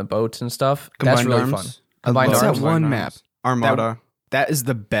tanks and the boats and stuff. Combined that's really arms. fun. I Combined love What's arms. that one combined map? arms. Armada. That is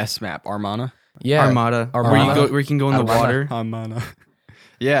the best map, Armana. Yeah. Armada. Armada. Where you can go in the Armada. water. Armana.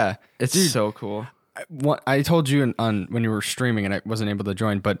 Yeah, It's Dude. so cool. I told you on when you were streaming and I wasn't able to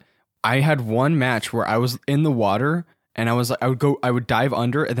join, but I had one match where I was in the water and I was like, I would dive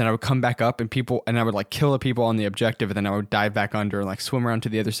under and then I would come back up and I would like kill the people on the objective and then I would dive back under and like swim around to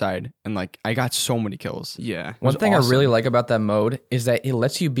the other side and like I got so many kills. Yeah. One was thing awesome. I really like about that mode is that it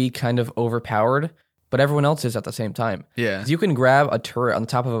lets you be kind of overpowered, but everyone else is at the same time. Yeah, 'Cause you can grab a turret on the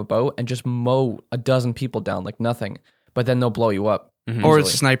top of a boat and just mow a dozen people down like nothing, but then they'll blow you up. Or a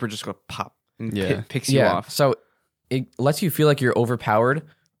easily. sniper just go pop and Yeah. picks you Yeah. off. So it lets you feel like you're overpowered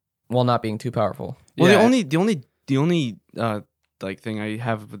while not being too powerful. Well, Yeah. the only like thing I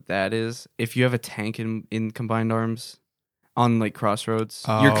have with that is if you have a tank in combined arms on like crossroads,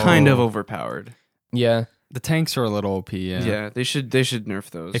 you're kind of Oh. overpowered. Yeah. the tanks are a little OP. Yeah. Yeah, they should nerf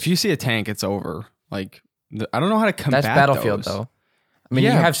those. If you see a tank, it's over. Like I don't know how to combat. That's Battlefield those. though. I mean,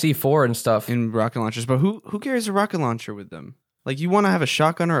 Yeah. you have C4 and stuff, in rocket launchers, but who carries a rocket launcher with them? Like you want to have a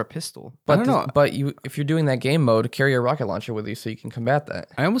shotgun or a pistol. but don't know. but if you're doing that game mode, carry a rocket launcher with you so you can combat that.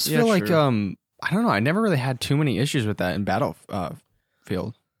 I almost Yeah, feel like true. I don't know. I never really had too many issues with that in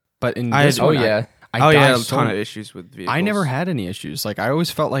Battlefield, but in I this had- one, yeah. I Oh yeah, died a so ton of issues with vehicles. I never had any issues. Like I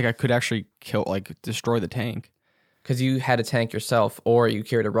always felt like I could actually destroy the tank. Because you had a tank yourself, or you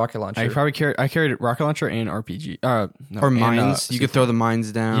carried a rocket launcher. I carried a rocket launcher and RPG. No, or and, mines. You could throw the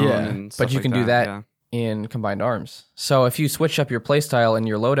mines down. Yeah, and but stuff you like can do that Yeah. in combined arms. So if you switch up your playstyle and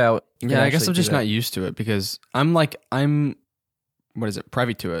your loadout, you can Yeah, I guess actually I'm do just that. not used to it because I'm what is it,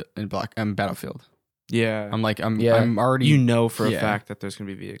 privy to it in Battlefield. Yeah. I'm already You know for a Yeah. fact that there's gonna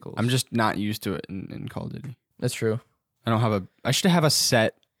be vehicles. I'm just not used to it in Call of Duty. That's true. I should have a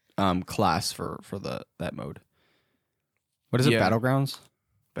set class for that mode. What is it? Yeah. Battlegrounds?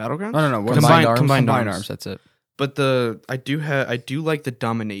 Battlegrounds. I don't know. What Combined arms? Combined Combined arms. arms. That's it. But I do like the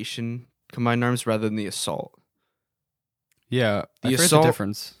domination combined arms rather than the assault. Yeah, The I forget assault- the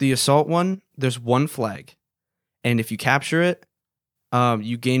difference. The assault one, there's one flag, and if you capture it,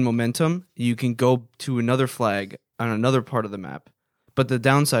 you gain momentum. You can go to another flag on another part of the map. But the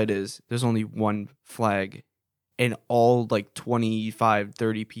downside is there's only one flag, and all like 25,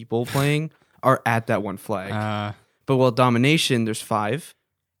 30 people playing are at that one flag. But while domination, there's 5,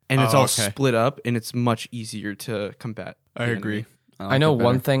 and it's Oh, all okay. split up, and it's much easier to combat. I the agree. enemy. I know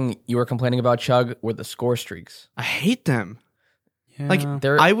one thing you were complaining about, Chug, were the score streaks. I hate them. Yeah. Like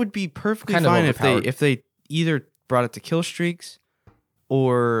They're I would be perfectly kind of fine overpowered. if they either brought it to kill streaks,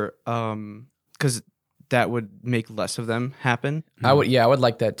 or because that would make less of them happen. I would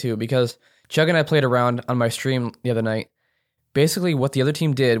like that too, because Chug and I played around on my stream the other night. Basically, what the other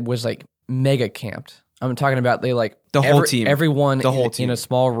team did was like mega camped. I'm talking about they like The whole team. everyone The whole in team. a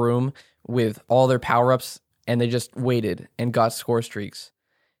small room with all their power ups, and they just waited and got score streaks.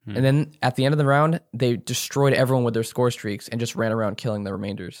 And then at the end of the round, they destroyed everyone with their score streaks and just ran around killing the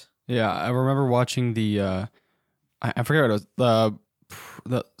remainders. Yeah, I remember watching the I forget what it was,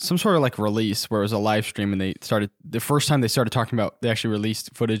 the some sort of like release where it was a live stream, and they started the first time they started talking about, they actually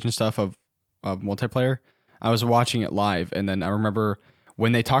released footage and stuff of multiplayer. I was watching it live, and then I remember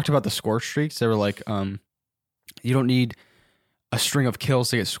when they talked about the score streaks, they were like, you don't need a string of kills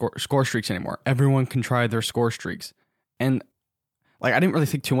to get score streaks anymore. Everyone can try their score streaks. And like, I didn't really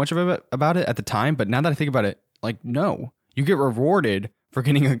think too much about it at the time, but now that I think about it, like, no, you get rewarded for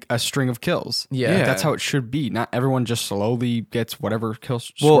getting a string of kills. Yeah. Like, that's how it should be. Not everyone just slowly gets whatever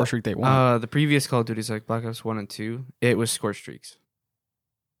score streak they want. The previous Call of Duties, like Black Ops 1 and 2, it was score streaks.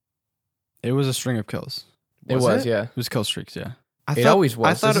 It was a string of kills. It was, yeah. It was kill streaks, yeah. It always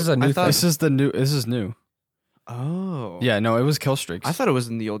was. This is a new thing. This is new. Oh. Yeah, no, it was kill streaks. I thought it was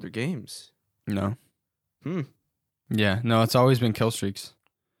in the older games. No. Hmm. Yeah, no, it's always been kill streaks.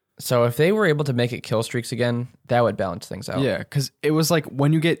 So if they were able to make it kill streaks again, that would balance things out. Yeah, because it was like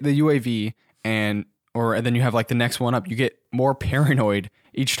when you get the UAV and then you have like the next one up, you get more paranoid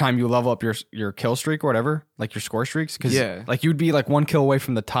each time you level up your kill streak or whatever, like your score streaks. Because like you'd be like one kill away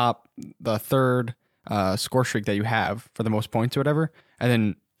from the third score streak that you have for the most points or whatever, and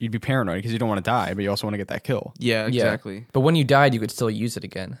then you'd be paranoid because you don't want to die, but you also want to get that kill. Yeah, exactly. But when you died, you could still use it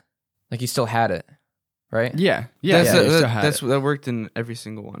again. Like you still had it, right? Yeah. That worked in every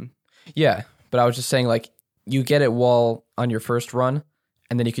single one. Yeah, but I was just saying, like, you get it while on your first run,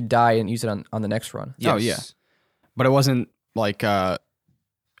 and then you could die and use it on the next run. Yes. Oh, yeah. But it wasn't like, I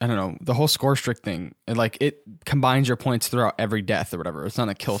don't know, the whole score streak thing. It combines your points throughout every death or whatever. It's not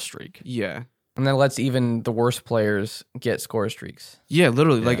a kill streak. Yeah. And then lets even the worst players get score streaks. Yeah,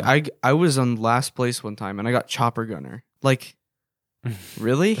 literally. Yeah. Like, I was on last place one time, and I got Chopper Gunner. Like,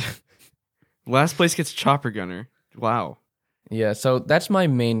 really? Last place gets Chopper Gunner. Wow. Yeah, so that's my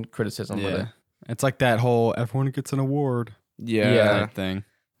main criticism with it. It's like that whole everyone gets an award thing.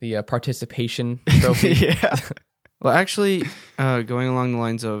 The participation trophy. Yeah. Well, actually, going along the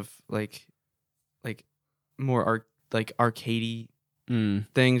lines of like more arcadey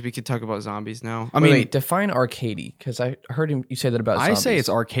things, we could talk about zombies now. Wait, define arcadey, because I heard you say that about zombies. I say it's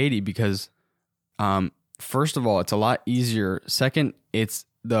arcadey because, first of all, it's a lot easier. Second, it's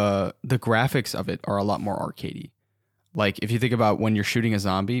the graphics of it are a lot more arcadey. Like if you think about when you're shooting a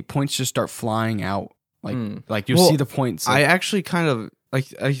zombie, points just start flying out. Like you see the points. I actually kind of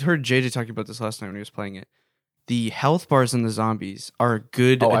I heard JJ talking about this last night when he was playing it. The health bars in the zombies are a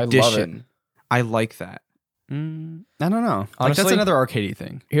good addition. I like that. I don't know. Honestly, that's another arcadey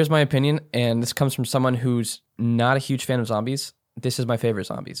thing. Here's my opinion, and this comes from someone who's not a huge fan of zombies. This is my favorite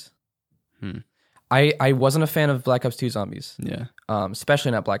zombies. I wasn't a fan of Black Ops 2 zombies. Yeah.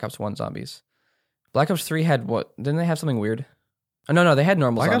 Especially not Black Ops 1 zombies. Black Ops 3 had what? Didn't they have something weird? Oh, no, they had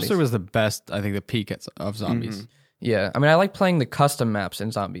normal zombies. Black Ops 3 was the best, I think, the peak of zombies. Mm-hmm. Yeah, I mean, I like playing the custom maps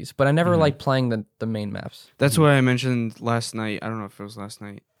in zombies, but I never liked playing the main maps. That's what I mentioned last night. I don't know if it was last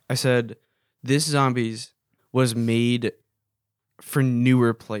night. I said, this zombies was made for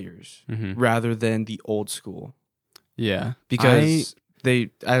newer players rather than the old school. Yeah. Because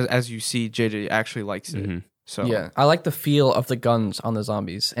as you see, JJ actually likes it. So yeah, I like the feel of the guns on the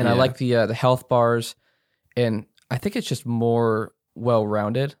zombies, and I like the health bars, and I think it's just more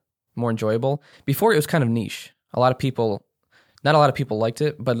well-rounded, more enjoyable. Before it was kind of niche. Not a lot of people liked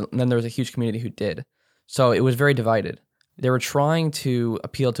it, but then there was a huge community who did. So it was very divided. They were trying to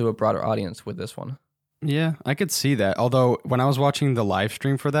appeal to a broader audience with this one. Yeah, I could see that. Although when I was watching the live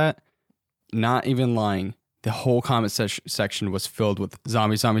stream for that, not even lying, the whole comment section was filled with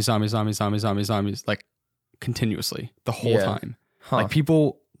zombies, like continuously the whole time. Like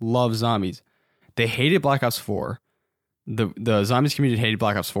people love zombies. They hated Black Ops 4. The zombies community hated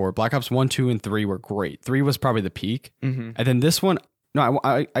Black Ops 4. Black Ops 1, 2, and 3 were great. 3 was probably the peak. And then this one, no,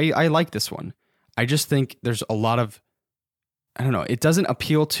 I like this one. I just think there's a lot of, I don't know, it doesn't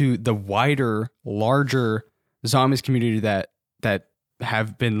appeal to the wider, larger zombies community that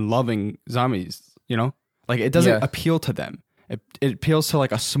have been loving zombies, you know? Like it doesn't appeal to them. It appeals to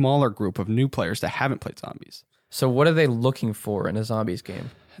like a smaller group of new players that haven't played zombies. So what are they looking for in a zombies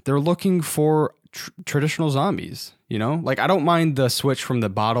game? They're looking for traditional zombies, you know? Like I don't mind the switch from the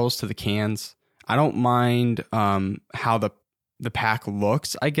bottles to the cans. I don't mind how the pack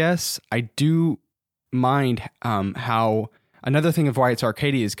looks, I guess. I do mind how another thing of why it's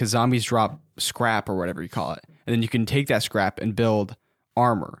arcadey is because zombies drop scrap or whatever you call it. And then you can take that scrap and build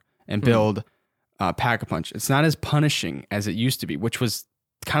armor and build Pack-a-Punch. It's not as punishing as it used to be, which was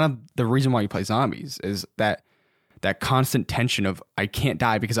kind of the reason why you play zombies, is that constant tension of I can't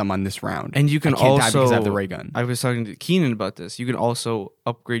die because I'm on this round. And you can I can't also die because I have the ray gun. I was talking to Keenan about this. You can also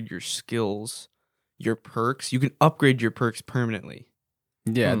upgrade your skills, your perks. You can upgrade your perks permanently.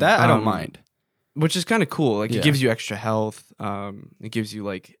 Yeah, that I don't Um, mind. which is kind of cool. Like Yeah. it gives you extra health. It gives you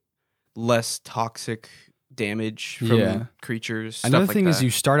like less toxic damage from Yeah. creatures. Another stuff like thing is that.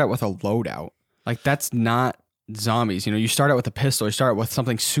 you start out with a loadout. Like that's not zombies. You start out with a pistol. You start out with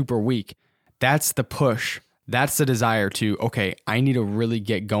something super weak. That's the push. That's the desire to, okay, I need to really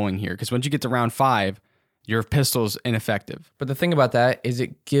get going here. Because once you get to round 5, your pistol's ineffective. But the thing about that is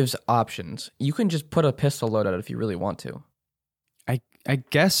it gives options. You can just put a pistol loadout if you really want to. I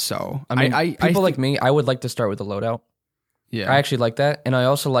guess so. I mean, I people like think- me, I would like to start with a loadout. yeah. I actually like that, and I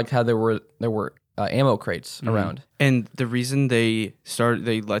also liked how there were ammo crates around. And the reason they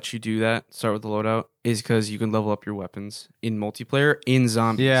let you do that, start with the loadout, is because you can level up your weapons in multiplayer in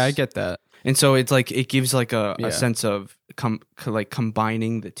zombies. Yeah, I get that. And so it's like it gives like Yeah. a sense of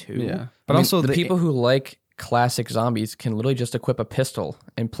combining the two. Yeah. But But also the people who like classic zombies can literally just equip a pistol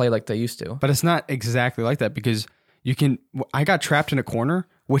and play like they used to. But it's not exactly like that because I got trapped in a corner,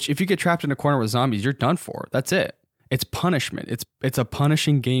 which if you get trapped in a corner with zombies, you're done for. That's it. It's punishment. It's a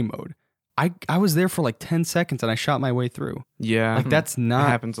punishing game mode. I was there for like 10 seconds and I shot my way through. Yeah. Like that's not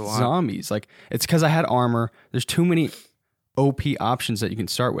happens a lot. zombies. Like it's because I had armor. There's too many OP options that you can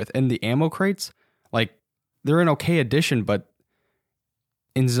start with. And the ammo crates, like they're an okay addition, but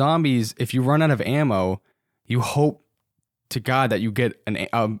in zombies, if you run out of ammo, you hope to God that you get an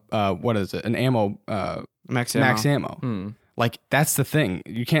ammo Max max ammo. ammo. Hmm. Like that's the thing.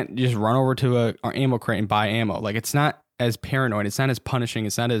 You can't just run over to a ammo crate and buy ammo. Like it's not as paranoid. It's not as punishing.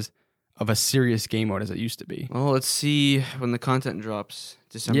 It's not as of a serious game mode as it used to be. Well, let's see when the content drops.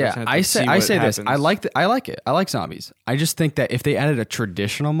 December 10th. Yeah, I let's see say what this. I happens. like it. I like zombies. I just think that if they added a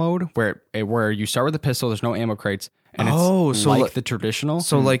traditional mode where you start with a pistol, there's no ammo crates, and Oh, it's so like like- the traditional.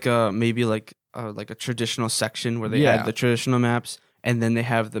 So like maybe like a traditional section where they Yeah. add the traditional maps, and then they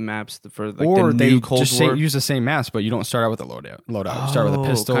have the maps for like or the they new Cold just War. use the same maps, but you don't start out with a loadout. You start with a Oh,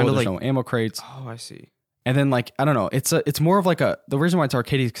 pistol. kinda There's like- no ammo crates. Oh, I see. And then like I don't know, it's more of like the reason why it's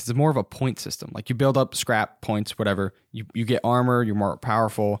arcade is because it's more of a point system. Like you build up scrap points, whatever. You get armor, you're more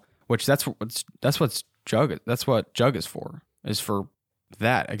powerful. Which that's what Jug is for. Is for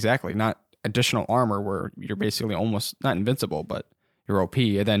that exactly, not additional armor where you're basically almost not invincible, but you're OP.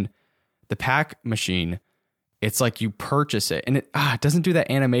 And then the pack machine, it's like you purchase it, and it doesn't do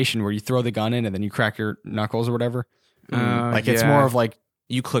that animation where you throw the gun in and then you crack your knuckles or whatever. Like it's yeah. more of like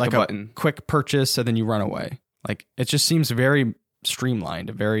You click like a button. quick purchase and then you run away. Like it just seems very streamlined,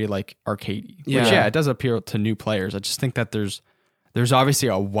 very like arcadey. Yeah. Which it does appeal to new players. I just think that there's obviously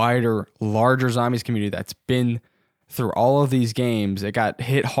a wider, larger zombies community that's been through all of these games. It got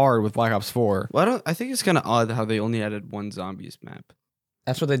hit hard with Black Ops 4. Well, I think it's kind of odd how they only added one zombies map.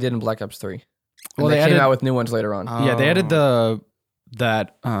 That's what they did in Black Ops 3. Well, And they they came added- out with new ones later on. Yeah, they added Oh.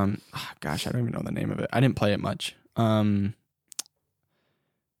 that gosh, I don't even know the name of it. I didn't play it much.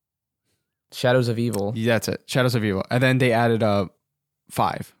 Shadows of Evil. Yeah, that's it. Shadows of Evil. And then they added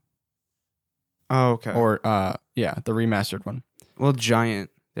 5 Oh, okay. or the remastered one. Well, Giant.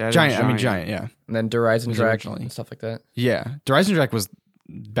 They added Giant, yeah. And then Horizon Was Drag originally. and stuff like that. Yeah, Horizon Drag was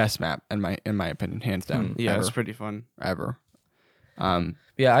best map in my opinion, hands down. Yeah, ever, it's pretty fun. ever.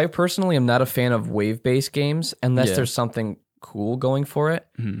 Yeah, I personally am not a fan of wave-based games unless Yeah. there's something cool going for it.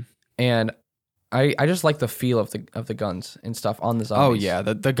 Mhm. And I just like the feel of the guns and stuff on the Oh zombies. yeah,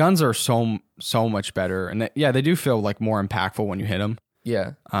 the guns are so much better, and they do feel like more impactful when you hit them.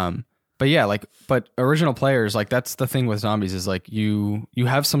 Yeah. But yeah, but original players, like that's the thing with zombies is like you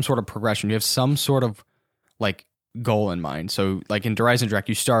have some sort of progression, you have some sort of like goal in mind. So like in Horizon Direct,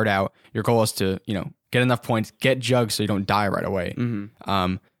 you start out, your goal is to get enough points, get jugs so you don't die right away.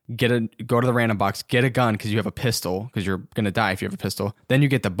 Mm-hmm. Go to the random box, get a gun because you have a pistol because you're gonna die if you have a pistol. Then you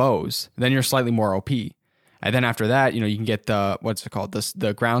get the bows. Then you're slightly more OP. And then after that, you can get the what's it called,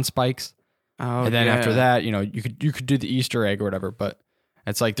 the ground spikes. Oh, And then yeah. after that, you could do the Easter egg or whatever. But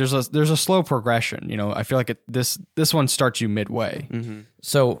it's like there's a slow progression. I feel like this one starts you midway. Mm-hmm.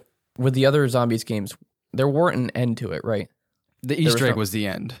 So with the other zombies games, there weren't an end to it, right? The was Easter egg no- was the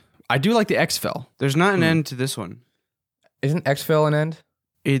end. I do like the exfil. There's not an end to this one. Isn't Exfil an end?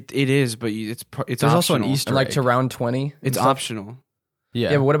 It is, but it's There's optional. also an Easter And like egg. to round 20? It's and stuff? optional. Yeah.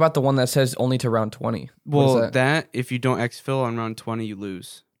 Yeah, but what about the one that says only to round 20? What is Well, that if you don't exfil on round 20, you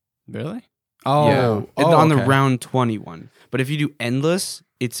lose. Really? Oh, on the okay. round 21. But if you do endless,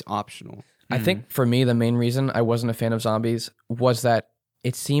 it's optional. I think for me, the main reason I wasn't a fan of zombies was that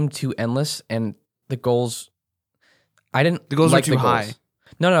it seemed too endless and the goals. I didn't. The goals were like too high.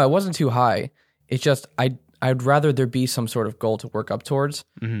 No, it wasn't too high. It's just I'd rather there be some sort of goal to work up towards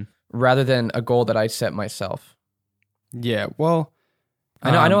Mhm. rather than a goal that I set myself. Yeah. Well,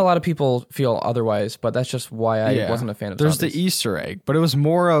 I know a lot of people feel otherwise, but that's just why I wasn't a fan of There's zombies. the Easter egg, but it was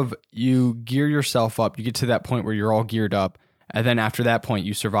more of you gear yourself up. You get to that point where you're all geared up, and then after that point,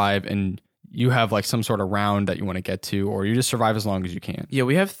 you survive and you have like some sort of round that you want to get to, or you just survive as long as you can. Yeah,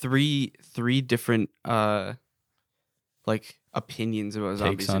 we have three different like opinions about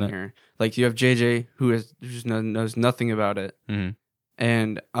zombies on in it. here. Like you have JJ who just knows nothing about it Mhm.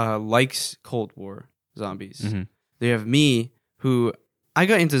 and likes Cold War zombies. Mhm. They have me who I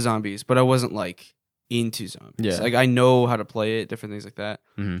got into zombies, but I wasn't like into zombies. Yeah. Like I know how to play it, different things like that.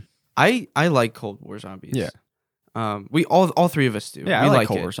 Mhm. I like Cold War zombies. Yeah. We all three of us do. Yeah, we I like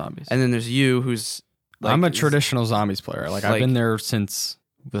Cold it. War zombies. And then there's you who's like, I'm a traditional zombies player. Like I've like- been there since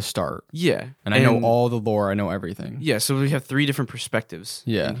the start, Yeah. and I know all the lore. I know everything. Yeah, so we have three different perspectives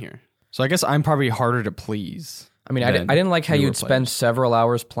Yeah. in here. So I guess I'm probably harder to please. I mean, I than didn't like how newer you'd spend players. several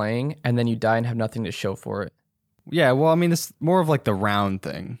hours playing and then you die and have nothing to show for it. Yeah, well, I mean, it's more of like the round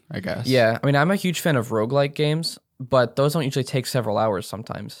thing, I guess. Yeah, I mean, I'm a huge fan of roguelike games, but those don't usually take several hours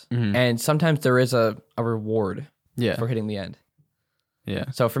sometimes. Mhm. And sometimes there is a reward Yeah. for hitting the end. Yeah.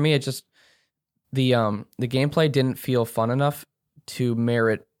 So for me, it just the gameplay didn't feel fun enough to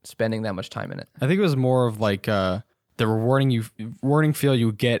merit spending that much time in it. I think it was more of like the rewarding feel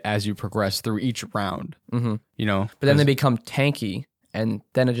you get as you progress through each round. Hmm You know, But then they 'Cause- become tanky, and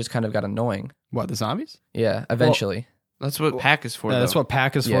then it just kind of got annoying. what, the zombies? Yeah, eventually. That's what pack is for. Yeah, that's though. what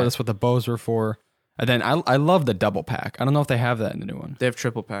pack is for. Yeah. That's what the bows were for. And then I love the double pack. I don't know if they have that in the new one. They have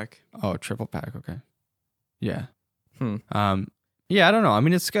triple pack. Oh, triple pack. Okay. Yeah. Hmm. Yeah, I don't know. I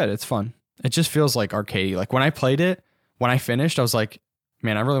mean, it's good. It's fun. It just feels like arcade. Like when I played it, when I finished, I was like,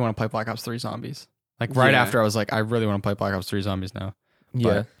 man, I really want to play Black Ops 3 Zombies. Like right Yeah. after, I was like, I really want to play Black Ops 3 Zombies now. Yeah.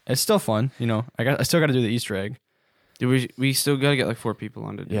 But it's still fun. You know, I still got to do the Easter egg. Dude, we still gotta get like 4 people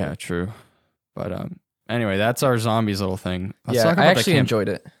on to do Yeah, it. true. But anyway, that's our zombies little thing. Let's Yeah, talk I about the actually enjoyed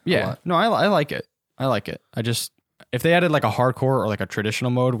it. a Yeah, lot. no, I like it. I like it. I just if they added like a hardcore or like a traditional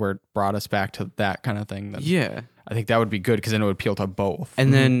mode where it brought us back to that kind of thing, then Yeah. I think that would be good because then it would appeal to both.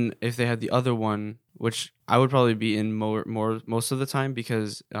 And then if they had the other one, which I would probably be in more most of the time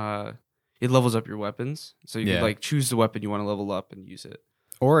because it levels up your weapons. So you Yeah. can like choose the weapon you want to level up and use it.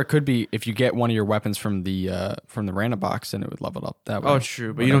 Or it could be if you get one of your weapons from the random box, then it would level up that way. Oh,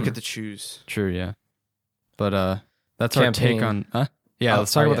 true, but you don't Whatever. get to choose. True, yeah. But that's our Campaign. take on. Yeah, Oh,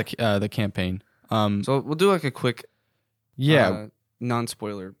 let's talk oh, about the campaign. So we'll do like a quick Yeah,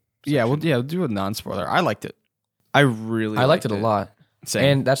 non-spoiler. yeah, section. we'll do a non-spoiler. I liked it. I really I liked it a lot. Same.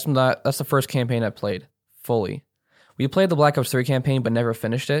 And that's the first campaign I played fully. We played the Black Ops 3 campaign, but never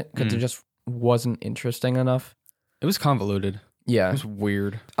finished it because it just wasn't interesting enough. it was convoluted. It Yeah. was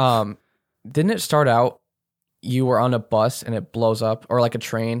weird. Didn't it start out you were on a bus and it blows up, or like a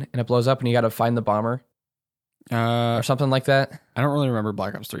train and it blows up and you got to find the bomber or something like that? I don't really remember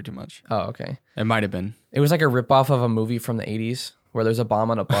Black Ops 3 too much. Oh, okay. It might have been. It was like a ripoff of a movie from the 80s where there's a bomb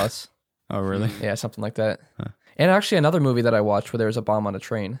on a bus. Oh, really? Yeah, something like that. Huh. And actually another movie that I watched where there was a bomb on a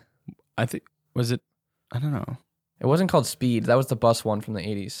train. I think was it. I don't know. It wasn't called Speed. That was the bus one from the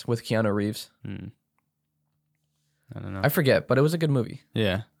 80s with Keanu Reeves. I don't know. I forget, but it was a good movie.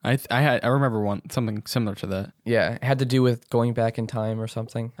 Yeah, I remember something similar to that. Yeah, it had to do with going back in time or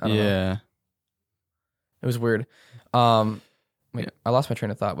something. I don't know. Yeah, It was weird. Wait, I lost my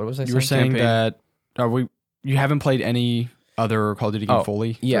train of thought. What was I saying? you were saying Campaign. that you haven't played any other Call of Duty game Oh,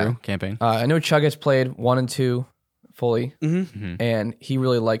 fully yeah. through campaign. I know Chug has played 1 and 2 fully, Mm-hmm. and he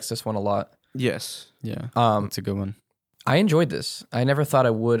really likes this one a lot. Yes. Yeah, Um, it's a good one. I enjoyed this. I never thought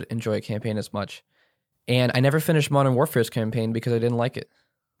I would enjoy a campaign as much. And I never finished Modern Warfare's campaign because I didn't like it.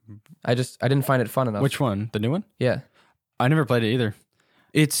 I didn't find it fun enough. Which one? The new one? Yeah. I never played it either.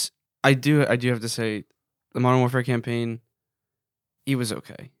 It's I do have to say the Modern Warfare campaign, it was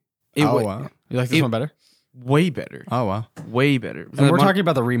okay. It Oh wa- wow, you like this it- one better? way better. Oh wow, Way better. and we're talking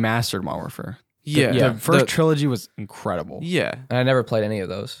about the remastered Modern Warfare. yeah. Yeah. The first trilogy was incredible. yeah. And I never played any of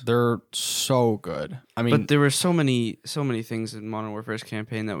those. They're so good. I mean, But there were so many things in Modern Warfare's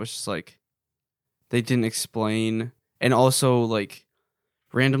campaign that was just like they didn't explain, and also like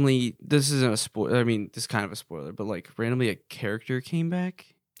randomly. This isn't a spoiler. I mean, this is kind of a spoiler, but like randomly a character came back.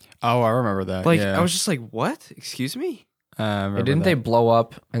 oh, I remember that. Like yeah. I was just like, what? Excuse me. I remember Didn't they that. blow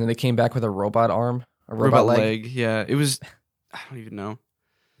up and then they came back with a robot arm? A robot, leg? Yeah, it was. I don't even know.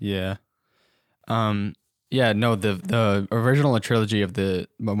 Yeah. Yeah, no, the original trilogy of the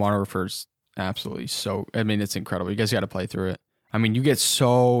Modern Warfare's absolutely so. I mean, it's incredible. You guys got to play through it. I mean, you get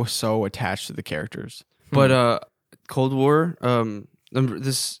so attached to the characters. But Cold War,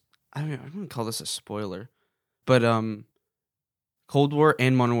 this I wouldn't call this a spoiler, but Cold War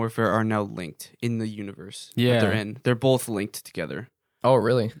and Modern Warfare are now linked in the universe. that Yeah. they're in. They're both linked together. Oh,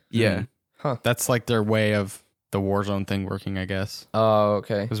 really? Yeah. That's like their way of the Warzone thing working, I guess, Oh,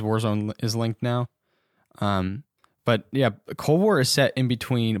 okay. because Warzone is linked now. But yeah, Cold War is set in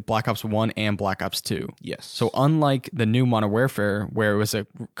between Black Ops 1 and Black Ops 2. Yes. So unlike the new Modern Warfare, where it was a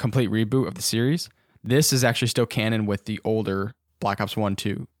complete reboot of the series, this is actually still canon with the older Black Ops 1,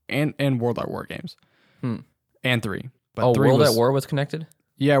 2, and World at War games. And 3. But 3 World was, at War was connected?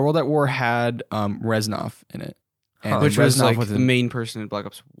 Yeah, World at War had Reznov in it. And Which was Reznov like the main person in Black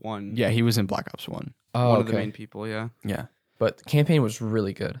Ops 1. Yeah, he was in Black Ops 1. Oh, One okay. of the main people, yeah. Yeah. But the campaign was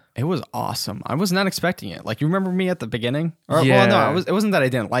really good. It was awesome. I was not expecting it. Like, you remember me at the beginning? Or, Yeah. Well, no, it wasn't that I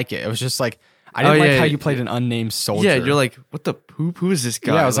didn't like it. It was just like, I didn't like how you played an unnamed soldier. Yeah, you're like, what the poop? Who is this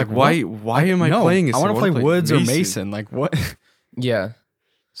guy? Yeah, I was like, why what? why am I playing this? I want to play Woods or Mason. Like, what? Yeah.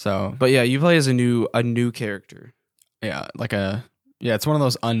 So, But yeah, you play as a new character. yeah, it's one of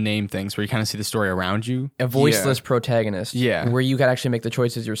those unnamed things where you kind of see the story around you. A voiceless protagonist. Yeah. Where you can actually make the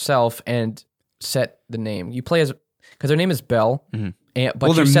choices yourself and set the name. You play as, because their name is Bell. Mhm. But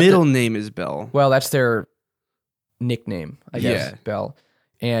Well, their you set middle name is Bell. well, that's their nickname, I guess. Yeah. Bell.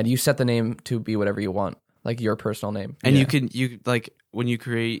 And you set the name to be whatever you want, like your personal name. And Yeah. you like when you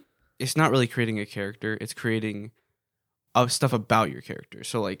create, it's not really creating a character, it's creating stuff about your character.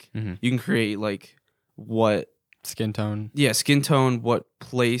 So like Mhm. you can create like what Skin tone. skin tone, what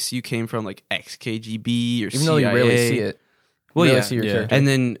place you came from, like XKGB or Even CIA. though you rarely see it. Well, Rarely yeah. see your Yeah. character. And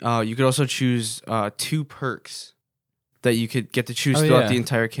then you could also choose 2 perks that you could get to choose Oh, throughout yeah. the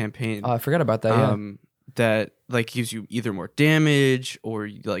entire campaign. I forgot about that, yeah. That like gives you either more damage or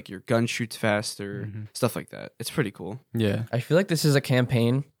like your gun shoots faster, Mhm. stuff like that. It's pretty cool. Yeah. I feel like this is a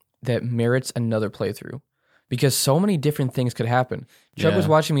campaign that merits another playthrough because so many different things could happen. Chuck Yeah. was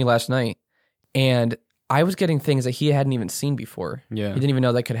watching me last night and I was getting things that he hadn't even seen before. Yeah. He didn't even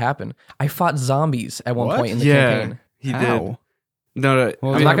know that could happen. I fought zombies at one What? point in the campaign. he How? did. No,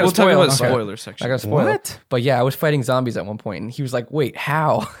 Well, I'm not gonna we'll talk spoil about it. the Okay. spoiler I section. got to spoil it. What? But yeah, I was fighting zombies at one point and he was like, wait,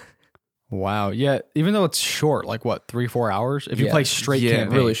 how? Wow. Yeah. Even though it's short, like what, 3-4 hours? If you Yeah. play straight Yeah.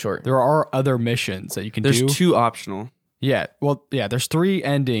 campaign, Really short. there are other missions that you can There's do. 2 optional. Yeah. Well, yeah, there's 3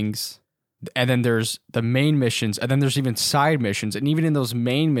 endings, and then there's the main missions, and then there's even side missions. And even in those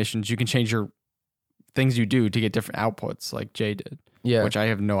main missions, you can change your things you do to get different outputs, like Jay did, Yeah. which I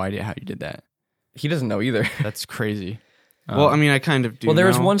have no idea how you did that. He doesn't know either. That's crazy. Well, I mean, I kind of do. Well, there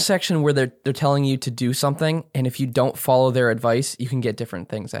was know. one section where they're telling you to do something, and if you don't follow their advice, you can get different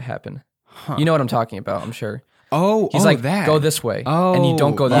things that happen. Huh. You know what I'm talking about, I'm sure. Oh, He's like, that. go this way, Oh, and you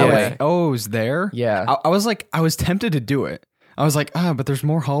don't go that yeah. way. Oh, it was there? Yeah. I was tempted to do it. I was like, but there's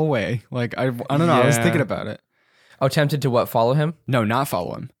more hallway. Like, I don't know. I was Yeah. thinking about it. Oh, tempted to what? Follow him? No, not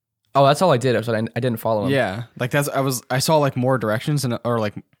follow him. Oh, that's all I did. I didn't follow him. Yeah, like I saw like more directions or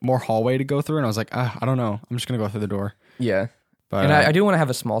like more hallway to go through, and I was like, I don't know. I'm just gonna go through the door. Yeah. But And I do want to have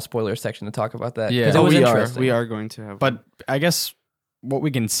a small spoiler section to talk about that. Yeah. Because it Oh, was we interesting. are going to have. but I guess what we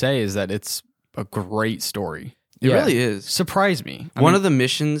can say is that it's a great story. it Yeah. really is. Surprised me. One of the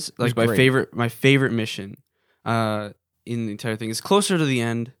missions, like was great. my favorite mission, in the entire thing is closer to the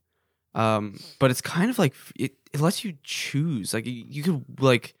end, but it's kind of like it lets you choose. Like you could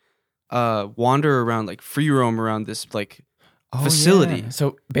like wander around, like free roam around this like facility.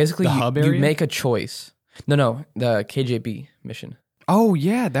 So basically, The you, hub you area? make a choice. No, the KJB mission. Oh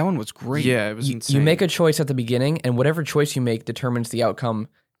yeah, that one was great. Yeah, it was insane. You make a choice at the beginning, and whatever choice you make determines the outcome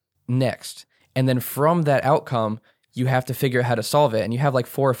next. And then from that outcome, you have to figure out how to solve it. And you have like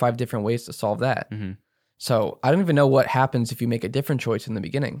 4 or 5 different ways to solve that. Mhm. So I don't even know what happens if you make a different choice in the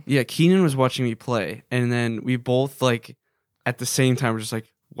beginning. Yeah, Keenan was watching me play, and then we both like at the same time were just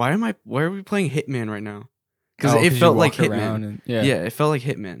like, why are we playing Hitman right now? Because Oh, it you felt like walk Hitman. around and- Yeah, it felt like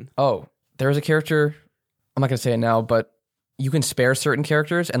Hitman. Oh, there's a character. I'm not going to say it now, but you can spare certain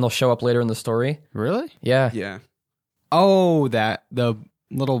characters and they'll show up later in the story. Really? Yeah. Yeah. Oh, the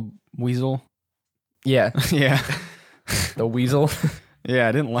little weasel. Yeah. Yeah. The weasel. Yeah,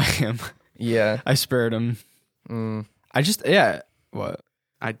 I didn't like him. Yeah. I spared him. Mm. I just what?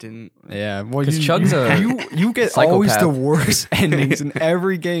 I didn't. Yeah, well, 'Cause Chug's a you get always the psychopath. worst endings in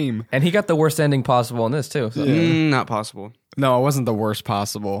every game. And he got the worst ending possible in this, too. So. Not possible. No, it wasn't the worst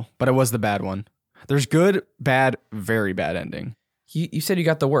possible, but it was the bad one. There's good, bad, very bad ending. You said you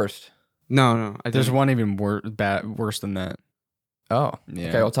got the worst. No, I There's didn't. one even worse than that. Oh. Yeah.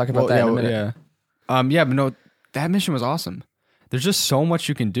 Okay, we'll talk about that in a minute. Yeah. Yeah, but no, that mission was awesome. There's just so much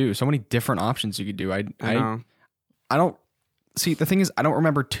you can do, so many different options you could do. I know. I don't see. The thing is, I don't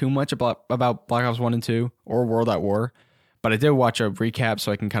remember too much about Black Ops 1 and 2 or World at War, but I did watch a recap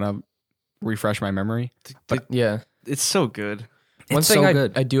so I can kind of refresh my memory. But Yeah. it's so good. One It's thing so I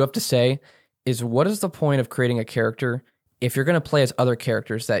good. do have to say is what is the point of creating a character if you're gonna play as other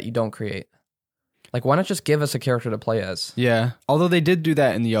characters that you don't create, like why not just give us a character to play as? Yeah. Although they did do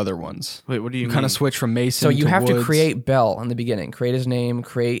that in the other ones. Wait, what do you You mean? kind of switch from Mason So you to have to Woods. create Bell in the beginning, create his name,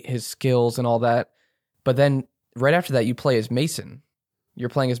 create his skills and all that. But then right after that, you play as Mason. You're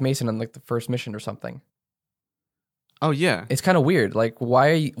playing as Mason on like the first mission or something. Oh yeah. It's kind of weird. Like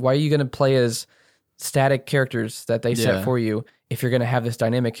why are you gonna play as static characters that they Yeah. set for you if you're gonna have this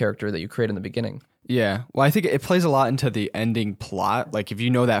dynamic character that you create in the beginning? Yeah. Well, I think it plays a lot into the ending plot. Like if you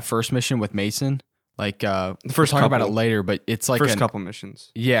know that first mission with Mason, like The we'll first talk about it couple. later, but it's like First couple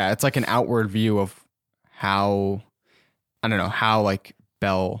missions. Yeah, it's like an outward view of how I don't know how like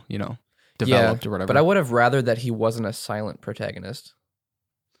Bell, developed or whatever. But I would have rather that he wasn't a silent protagonist.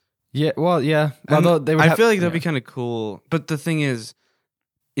 yeah, well, yeah. And Although they would I have- feel like that'd yeah. be kind of cool. But the thing is,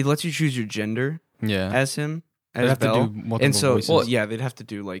 it lets you choose your gender yeah. as him, They'd as have Bell. to do multiple And so, voices. well, yeah, they'd have to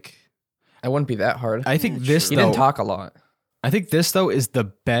do like. It wouldn't be that hard. I think Yeah, this sure. He though. didn't talk a lot. I think this though is the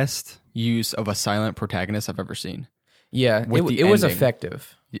best use of a silent protagonist I've ever seen. Yeah, With the it was ending.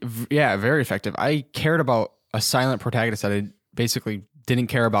 effective. Yeah, very effective. I cared about a silent protagonist that I basically didn't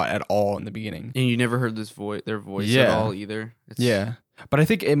care about at all in the beginning. And you never heard their voice at Yeah. all either. It's, Yeah. But I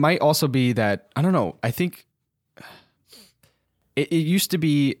think it might also be that, I don't know, I think it used to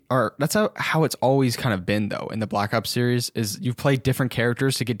be, or that's how it's always kind of been though in the Black Ops series, is you play different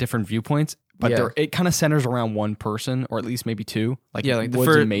characters to get different viewpoints, but Yeah. it kind of centers around one person, or at least maybe two, like yeah, like the Woods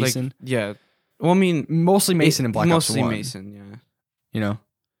first and Mason. yeah. Well, I mean, Mostly Mason and Black Ops mostly 1. Mason. Yeah. You know,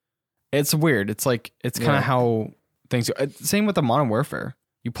 it's weird. It's like it's kind Yeah. of how things go. Same with the Modern Warfare.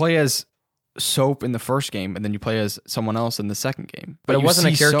 You play as Soap in the first game, and then you play as someone else in the second game. But it you wasn't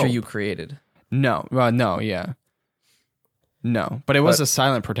a see character Soap. you created. No, well, no, yeah, no. But it was But- a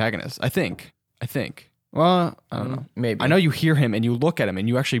silent protagonist. I think. Well, I don't know. Maybe. I know you hear him and you look at him and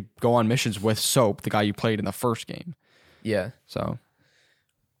you actually go on missions with Soap, the guy you played in the first game. Yeah. So,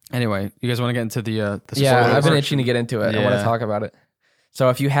 anyway, you guys want to get into the Yeah, spoiler I've been section? itching to get into it. I want Yeah. to talk about it. So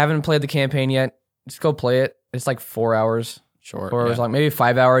if you haven't played the campaign yet, just go play it. It's like 4 hours. Short. 4 hours yeah. long. Maybe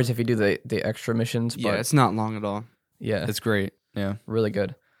 5 hours if you do the extra missions. Yeah, But it's not long at all. yeah, It's great. Yeah. really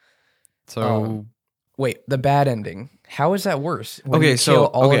good. So Wait, the bad ending. How is that worse? when Okay, you so kill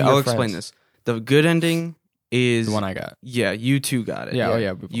all of your I'll explain friends? this. The good ending is the one I got. yeah, you two got it. Yeah. Yeah. Oh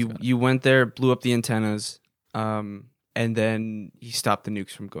yeah. we both got it. You went there, blew up the antennas, and then he stopped the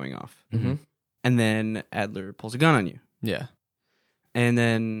nukes from going off. Mhm. And then Adler pulls a gun on you. Yeah. And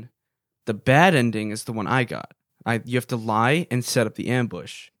then the bad ending is the one I got. You have to lie and set up the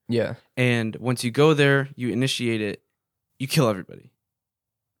ambush. Yeah. And once you go there, you initiate it, you kill everybody.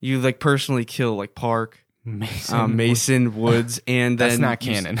 You like personally kill like Park, Mason, Woods, and then That's not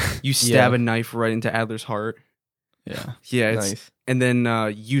you- canon. You stab Yeah. a knife right into Adler's heart. yeah. Yeah, it's, Nice. and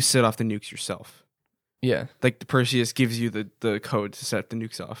then you set off the nukes yourself. Yeah. Like the Perseus gives you the code to set the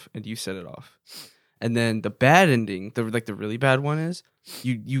nukes off, and you set it off. And then the bad ending, the really bad one is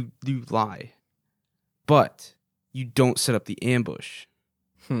you lie, but you don't set up the ambush.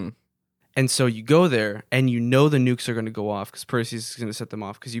 Hmm. And so you go there, and you know the nukes are going to go off because Perseus is going to set them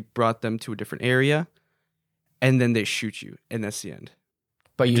off because you brought them to a different area, and then they shoot you, and that's the end.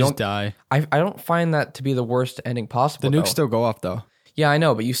 But you just don't. die. I don't find that to be the worst ending possible. The nukes though. still go off though. Yeah, I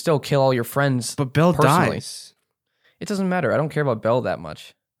know, but you still kill all your friends. But Bell Personally. dies. It doesn't matter. I don't care about Bell that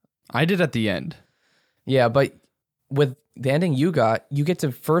much. I did at the end. Yeah, but with the ending you got, you get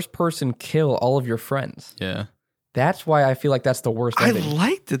to first person kill all of your friends. Yeah. That's why I feel like that's the worst I ending.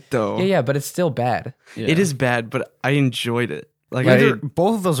 liked it though. Yeah, but it's still bad. Yeah. It is bad, but I enjoyed it. Like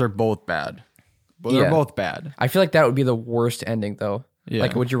Both of those are both bad. Well, Yeah. they're both bad. I feel like that would be the worst ending, though. Yeah.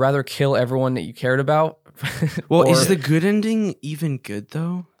 Like, would you rather kill everyone that you cared about? well, Or- is the good ending even good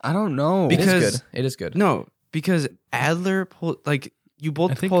though? I don't know. It is because- good. It is good. No, because Adler pulled like you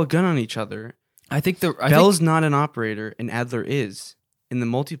both I think- pull a gun on each other. I think Bell's not an operator, and Adler is in the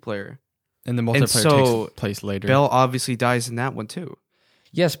multiplayer. and the and multiplayer so takes place later. Bell obviously dies in that one too.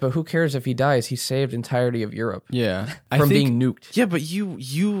 Yes, but who cares if he dies? He saved entirety of Europe Yeah. from being nuked. Yeah, but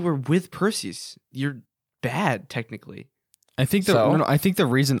you were with Perseus. You're bad technically. I think So? I think the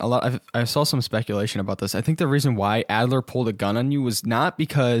reason I saw some speculation about this. I think the reason why Adler pulled a gun on you was not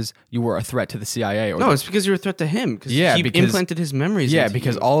because you were a threat to the CIA or No, it's because you're a threat to him. Yeah, he because- implanted his memories. yeah, into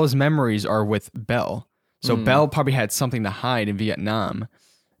because you. all his memories are with Bell. So Hmm. Bell probably had something to hide in Vietnam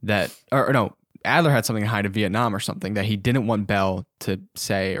that or no, Adler had something to hide in Vietnam or something that he didn't want Bell to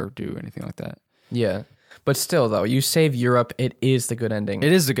say or do anything like that. Yeah. But still, though, you save Europe. It is the good ending.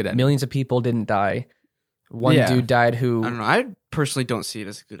 It is a good ending. Millions of people didn't die. One Yeah. dude died I who. don't know. I personally don't see it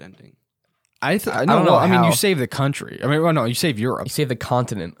as a good ending. I don't no, know well, I mean, how. you save the country. I mean, well, no, you save Europe. You saved the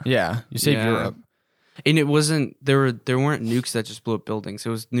continent. Yeah, you save Yeah. Europe. And it wasn't there weren't nukes that just blew up buildings. It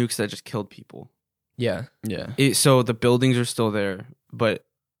was nukes that just killed people. Yeah. Yeah. So the buildings are still there, but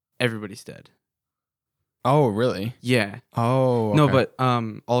everybody's dead. Oh, really? Yeah. Oh, No, okay.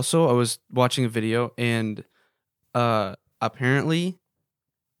 but also I was watching a video and apparently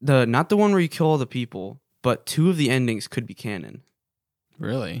not the one where you kill all the people, but 2 of the endings could be canon.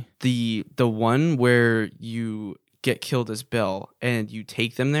 Really? The one where you get killed as Bell and you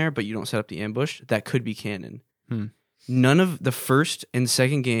take them there, but you don't set up the ambush, that could be canon. None of the first and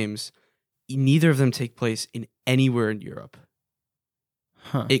second games, neither of them take place in anywhere in Europe.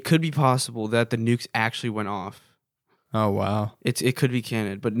 Huh. It could be possible that the nukes actually went off. Oh, wow. It could be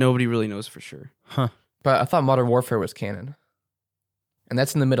canon, but nobody really knows for sure. Huh. But I thought Modern Warfare was canon. And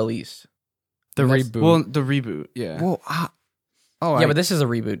that's in the Middle East. The And that's- reboot. Well, the reboot, yeah. Well, oh, Yeah, but this is a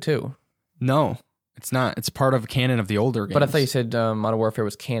reboot too. no, it's not. It's part of canon of the older games. But I thought you said Modern Warfare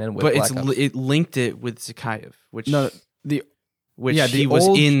was canon with but Black Ops. it linked it with Zakayev, which no, the yeah, the he was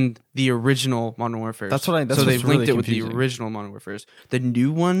old- in the original Modern Warfare. That's so what's they've really linked it with confusing. the original Modern Warfare. The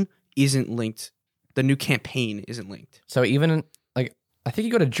new one isn't linked. The new campaign isn't linked. So even like I think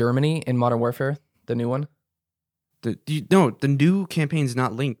you go to Germany in Modern Warfare, the new one. The new campaign's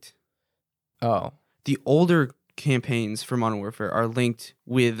not linked. Oh. The older campaigns for Modern Warfare are linked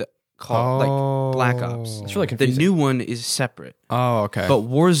with like Black Ops. It's really The confusing. new one is separate, Oh, okay. but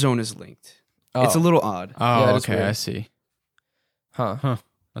Warzone is linked. Oh. It's a little odd. oh, Yeah, that is okay. weird. I see. Huh.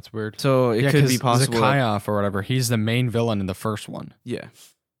 That's weird. So it could be possible. that- Zakhaev or whatever. He's the main villain in the first one. yeah.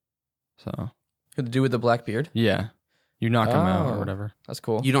 So Who to do with the black beard? yeah, you knock him out or Oh. whatever. That's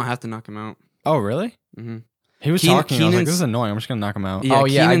cool. You don't have to knock him out. Oh, really? Mm-hmm. He was Keenan- talking. I was like, Keenan's- this is annoying. I'm just gonna knock him out. Yeah, Oh,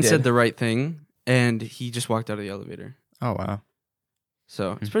 yeah, I Keenan did. said the right thing, and he just walked out of the elevator. Oh, wow.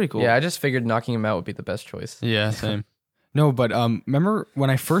 So it's pretty cool. Yeah, I just figured knocking him out would be the best choice. Yeah, same. No, but remember when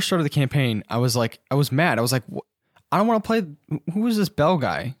I first started the campaign, I was mad. I was like, I don't want to play. Who is this Bell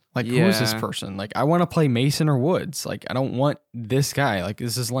guy? Like, who is this Yeah. person? Like, I want to play Mason or Woods. Like, I don't want this guy. Like,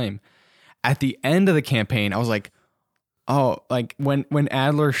 this is lame. At the end of the campaign, I was like, oh, like when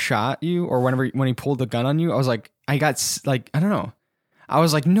Adler shot you or when he pulled the gun on you, I was like, I don't know. I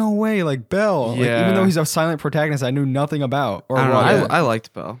was like, no way, like Bell. Like, Yeah. even though he's a silent protagonist, I knew nothing about. Or I don't know. what. I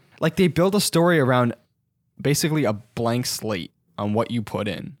liked Bell. Like they build a story around basically a blank slate on what you put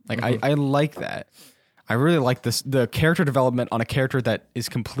in. Like I like that. I really like the character development on a character that is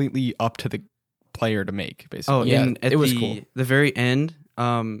completely up to the player to make. Basically, Oh, Yeah, and at it was cool. the very end,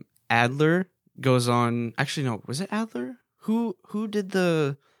 Adler goes on. Actually, no, was it Adler? Who did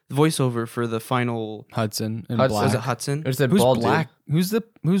the voiceover for the final? Hudson and Hudson. Black. Was it Hudson? There's the Who's bald Black? Who's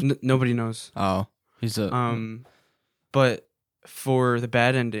Nobody knows. oh, he's a But for the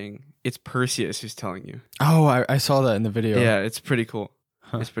bad ending, it's Perseus who's telling you. oh, I saw that in the video. Yeah, it's pretty cool.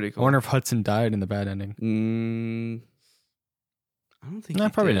 Huh. It's pretty I cool. wonder if Hudson died in the bad ending. I don't think. No, he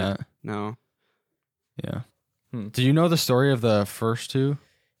probably did. not. No. Yeah. Hmm. Do you know the story of the first two?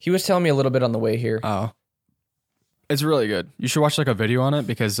 He was telling me a little bit on the way here. Oh, it's really good. You should watch like a video on it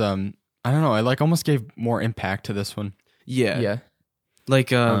because I don't know. I like almost gave more impact to this one. Yeah. Yeah.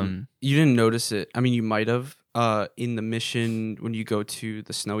 Like you didn't notice it. I mean, you might have in the mission when you go to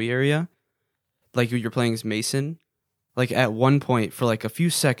the snowy area. Like you're playing as Mason. Like at one point for like a few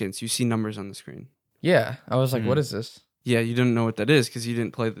seconds, you see numbers on the screen. Yeah. I was like, Mhm. what is this? Yeah, you didn't know what that is because you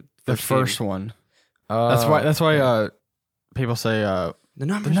didn't play the The first first game. one. Oh, That's why people say The the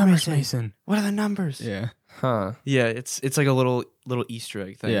numbers, numbers, Mason. Mason. What are the numbers? Yeah. Huh. Yeah, it's like a little Easter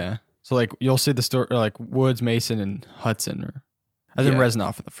egg thing. Yeah. So like you'll see the story like Woods, Mason, and Hudson, or I think Yeah.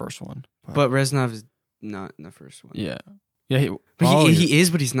 Reznov in the first one. But Reznov is not in the first one. yeah, yeah, But oh, he is,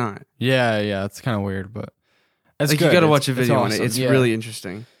 but he's not. yeah. It's kind of weird, but it's Like good. you got to It's- watch a it's video on awesome. it. It's Yeah. really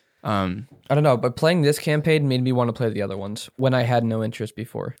interesting. I don't know, but playing this campaign made me want to play the other ones when I had no interest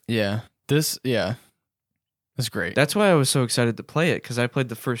before. yeah, that's great. That's why I was so excited to play it because I played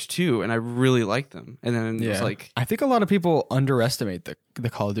the first two and I really liked them. And then it was like I think a lot of people underestimate the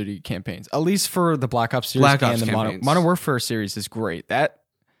Call of Duty campaigns, at least for the Black Ops series Black Ops and the campaigns. Modern Warfare series is great. That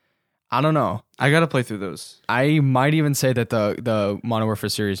I don't know. I got to play through those. I might even say that the Modern Warfare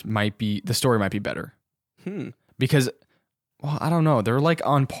series the story might be better because, well, I don't know. They're like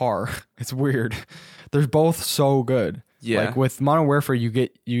on par. It's weird. They're both so good. Yeah. Like with Modern Warfare, you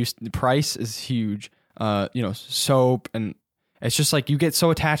get used. The price is huge. Soap, and it's just like you get so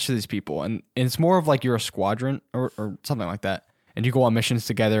attached to these people, and it's more of like you're a squadron or something like that, and you go on missions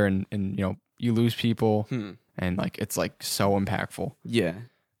together, and you lose people, and like it's like so impactful. Yeah.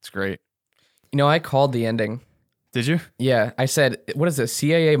 It's great. I called the ending. Did you? Yeah, I said, what is it,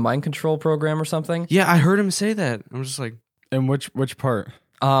 CIA mind control program or something? Yeah, I heard him say that. I was just like, And which part?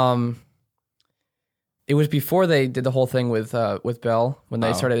 It was before they did the whole thing with Bell when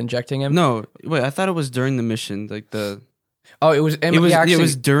they started injecting him. No, wait. I thought it was during the mission. Like the. Oh, it was. It was. Actually, it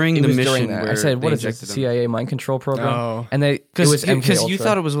was during it the was mission. during that. Where I said, they "What is this? injected him. CIA mind control program?" Oh. And it was MK Because you Ultra.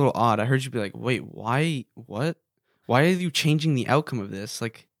 thought it was a little odd. I heard you be like, "Wait, why? What? Why are you changing the outcome of this?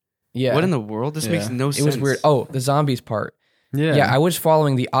 Like, Yeah. what in the world? This makes no sense." It was weird. Oh, the zombies part. Yeah, I was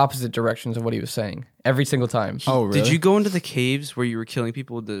following the opposite directions of what he was saying every single time. Oh, really? Did you go into the caves where you were killing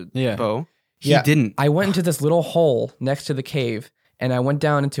people with the bow? He Yeah. didn't. I went into this little hole next to the cave, and I went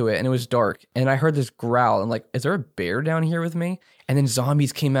down into it, and it was dark, and I heard this growl. I'm like, "Is there a bear down here with me?" And then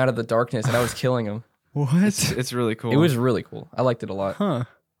zombies came out of the darkness, and I was killing them. What? It's really cool. It was really cool. I liked it a lot. Huh.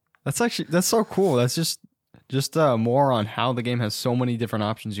 That's so cool. That's just more on how the game has so many different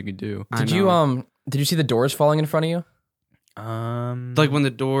options you could do. I Did know. you see the doors falling in front of you? Like when the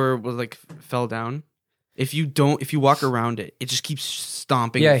door was like fell down. If you walk around it, it just keeps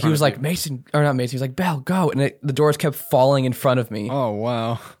stomping. Yeah, in he front was of like, you. Mason, or not Mason, he was like, Bell, go. And the doors kept falling in front of me, Oh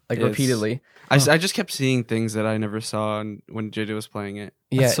wow. like It's- repeatedly. I just kept seeing things that I never saw when JJ was playing it.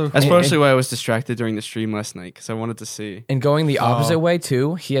 Yeah. so That's cool. partially why I was distracted during the stream last night because I wanted to see. And going the opposite Oh. way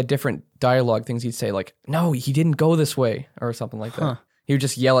too, he had different dialogue things he'd say, like, no, he didn't go this way, or something like that. Huh. He would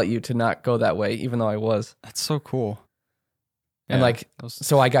just yell at you to not go that way, even though I was. That's so cool. And Yeah, like, that was-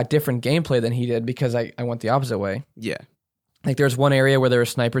 so I got different gameplay than he did because I went the opposite way. Yeah. Like, there was one area where there were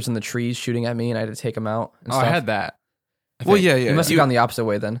snipers in the trees shooting at me, and I had to take them out. And oh, I stuff. had that. I Well, think. yeah. You must have gone the opposite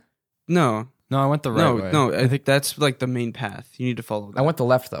way then. No, No, I went the right no, way. no. I think that's like the main path. You need to follow that. I went the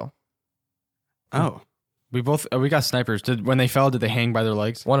left though. Oh. We got snipers. When they fell, did they hang by their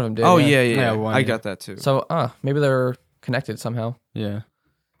legs? One of them did. Oh yeah. yeah. one, I yeah. got that too. So, maybe they're connected somehow. Yeah.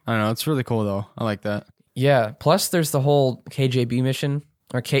 I don't know. It's really cool though. I like that. Yeah. Plus, there's the whole KJB mission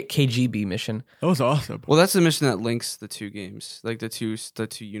or KGB mission. That was awesome. Well, that's the mission that links the two games, like the two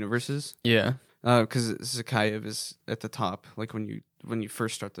universes. Yeah. Because Zakayev is at the top, like when you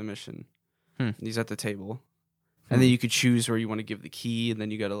first start the mission. He's at the table, and then you could choose where you want to give the key, and then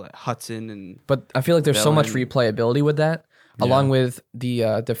you got to let Hudson and But I feel like there's so much Bell and- replayability with that, Yeah. along with the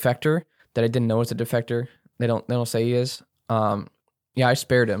defector that I didn't know was a defector. They don't say he is. Yeah, I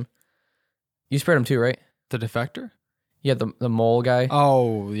spared him. You spared him too, right? The defector? Yeah, the mole guy.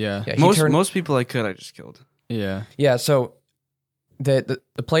 Oh, yeah. Yeah, he turned- most people I just killed. Yeah. Yeah, so the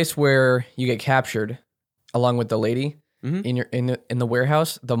place where you get captured, along with the lady Mhm. in the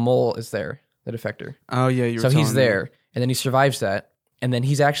warehouse, the mole is there, the defector. Oh yeah, you were So he's telling me. there, and then he survives that, and then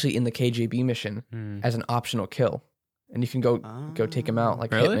he's actually in the KJB mission Hmm. as an optional kill, and you can go take him out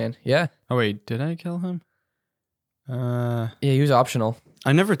like Really? Hitman. Yeah, Oh, wait. Did I kill him? yeah, he was optional.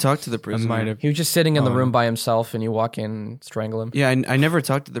 I never talked to the I prisoner. might have. He was just sitting in the Oh. room by himself, and you walk in, and strangle him. Yeah, I never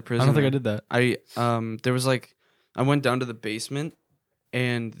talked to the I prisoner. don't think I did that. There was like I went down to the basement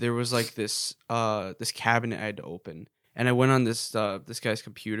and there was like this cabinet I had to open, and I went on this guy's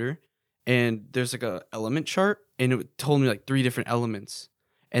computer, and there's like a element chart, and it told me like 3 different elements,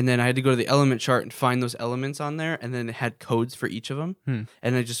 and then I had to go to the element chart and find those elements on there, and then it had codes for each of them, and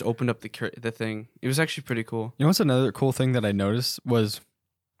I just opened up the thing. It was actually pretty cool. You know what's another cool thing that I noticed was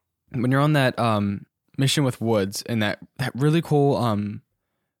when you're on that mission with Woods and that really cool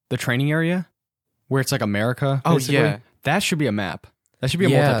the training area where it's like America. Oh, basically, yeah. that should be a map. That should be a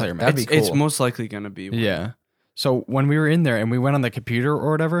Yeah, multiplayer map. that'd be It's cool. most likely gonna be one. Yeah. So when we were in there and we went on the computer or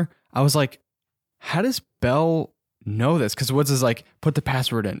whatever, I was like, how does Bell know this? Because Woods is like, put the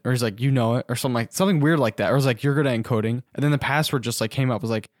password in, or he's like, you know it, or something weird like that. Or it was like, you're good at encoding, and then the password just like came up. I was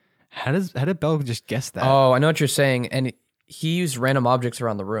like, how did Bell just guess that? Oh, I know what you're saying, and he used random objects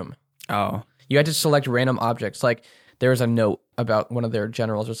around the room. Oh. You had to select random objects, like there was a note about one of their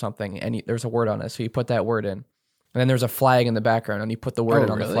generals or something, and there's a word on it, so you put that word in. And then there's a flag in the background, and you put the word Oh, in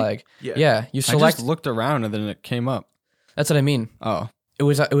on the really? flag. Yeah. You I select. just looked around and then it came up. That's what I mean. Oh. It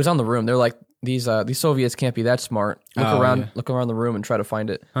was on the room. They're like, these Soviets can't be that smart. Look Oh, around, yeah. look around the room and try to find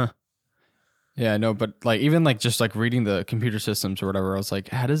it. Yeah, no, but like even like just like reading the computer systems or whatever, I was like,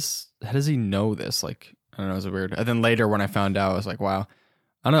 how does he know this? Like, I don't know, it was weird. And then later when I found out, I was like, wow.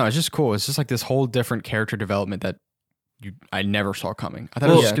 I don't know, it's just cool. It's just like this whole different character development that I never saw coming. I thought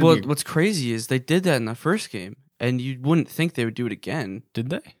it was just gonna be, What's crazy is they did that in the first game, and you wouldn't think they would do it again. did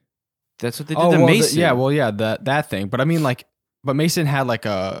they? That's what they did Oh, to well, Mason. that thing. But I mean like, but Mason had like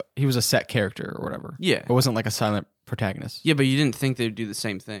he was a set character or whatever. Yeah. It wasn't like a silent protagonist. Yeah, but you didn't think they'd do the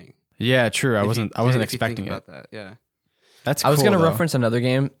same thing. Yeah, true. I If wasn't if you expecting think it. about that. Yeah. That's I was cool, going to though. reference another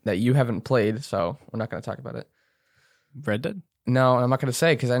game that you haven't played, so we're not going to talk about it. Red Dead? No, I'm not going to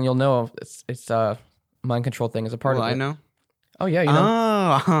say because then you'll know it's mind control thing is a part Well, of it. I know. Oh yeah, you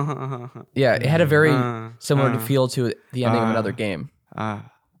know. Oh. Yeah, it had a very Uh, similar uh, feel to the ending of another game.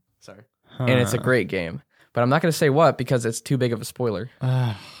 Sorry. and it's a great game. But I'm not going to say what because it's too big of a spoiler.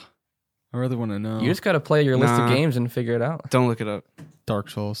 I really want to know. You just got to play your list of Nah. games and figure it out. Don't look it up. Dark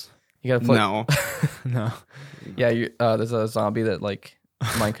Souls. You got to play. No. No. Yeah, there's a zombie that like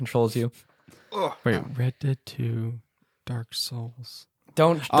mind controls you. Wait, Red Dead 2, Dark Souls.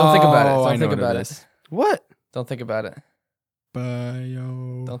 Don't think about it. I Don't know think what about it it. is. What? Don't think about it.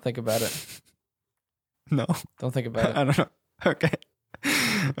 Bio. Don't think about it. No. Don't think about it. I don't know. Okay.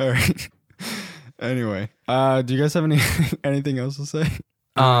 All right. Anyway, do you guys have anything else to say?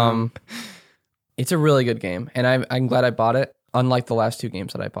 It's a really good game, and I'm glad I bought it. Unlike the last two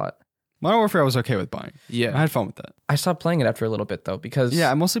games that I bought, Modern Warfare I was okay with buying. I Yeah. had fun with that. I stopped playing it after a little bit though because Yeah,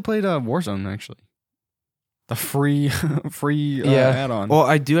 I mostly played Warzone actually. The free Yeah. add-on. Well,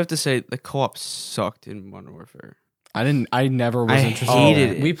 I do have to say the co-op sucked in Modern Warfare. I never was I interested. hated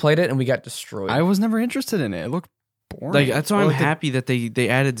in it. we played it and we got destroyed. I was never interested in it. It looked boring. Like that's why Well, I'm like the- happy that they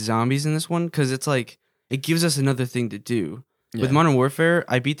added zombies in this one because it's like it gives us another thing to do. Yeah. With Modern Warfare,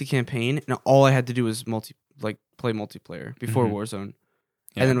 I beat the campaign and all I had to do was play multiplayer before Mhm. Warzone,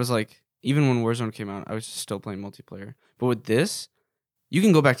 Yeah. and then it was like even when Warzone came out, I was still playing multiplayer. But with this, you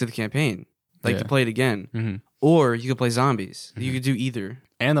can go back to the campaign, like Yeah. to play it again, hmm or you could play zombies. You Mhm. could do either.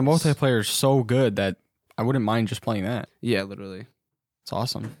 And the multiplayer is so good that I wouldn't mind just playing that. Yeah, literally. It's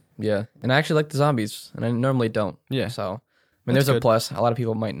awesome. yeah, and I actually like the zombies, and I normally don't. Yeah. So, I mean, That's there's a good. plus. A lot of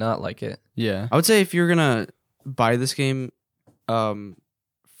people might not like it. Yeah. I would say if you're gonna buy this game,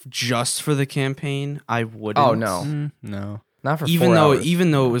 just for the campaign, I wouldn't. Oh, no. No. Not for Even 4 though hours.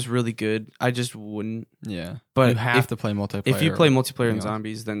 even though it was really good, I just wouldn't. Yeah. But you have if- to play multiplayer. If you play multiplayer you and know.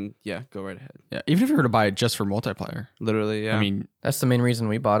 zombies, then yeah, go right ahead. Yeah. Even if you were to buy it just for multiplayer. Literally, yeah. I mean, That's the main reason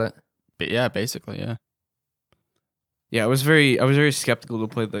we bought it. yeah, basically, yeah. yeah, I was very skeptical to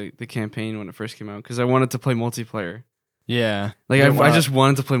play the campaign when it first came out because I wanted to play multiplayer. Yeah. Like You I, don't wanna- I just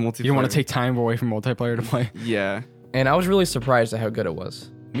wanted to play multiplayer. You don't want to take time away from multiplayer to play. Yeah. And I was really surprised at how good it was.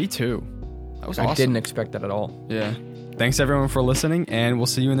 Me too. That was I awesome. didn't expect that at all. Yeah. Thanks everyone for listening, and we'll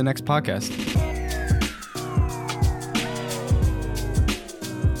see you in the next podcast.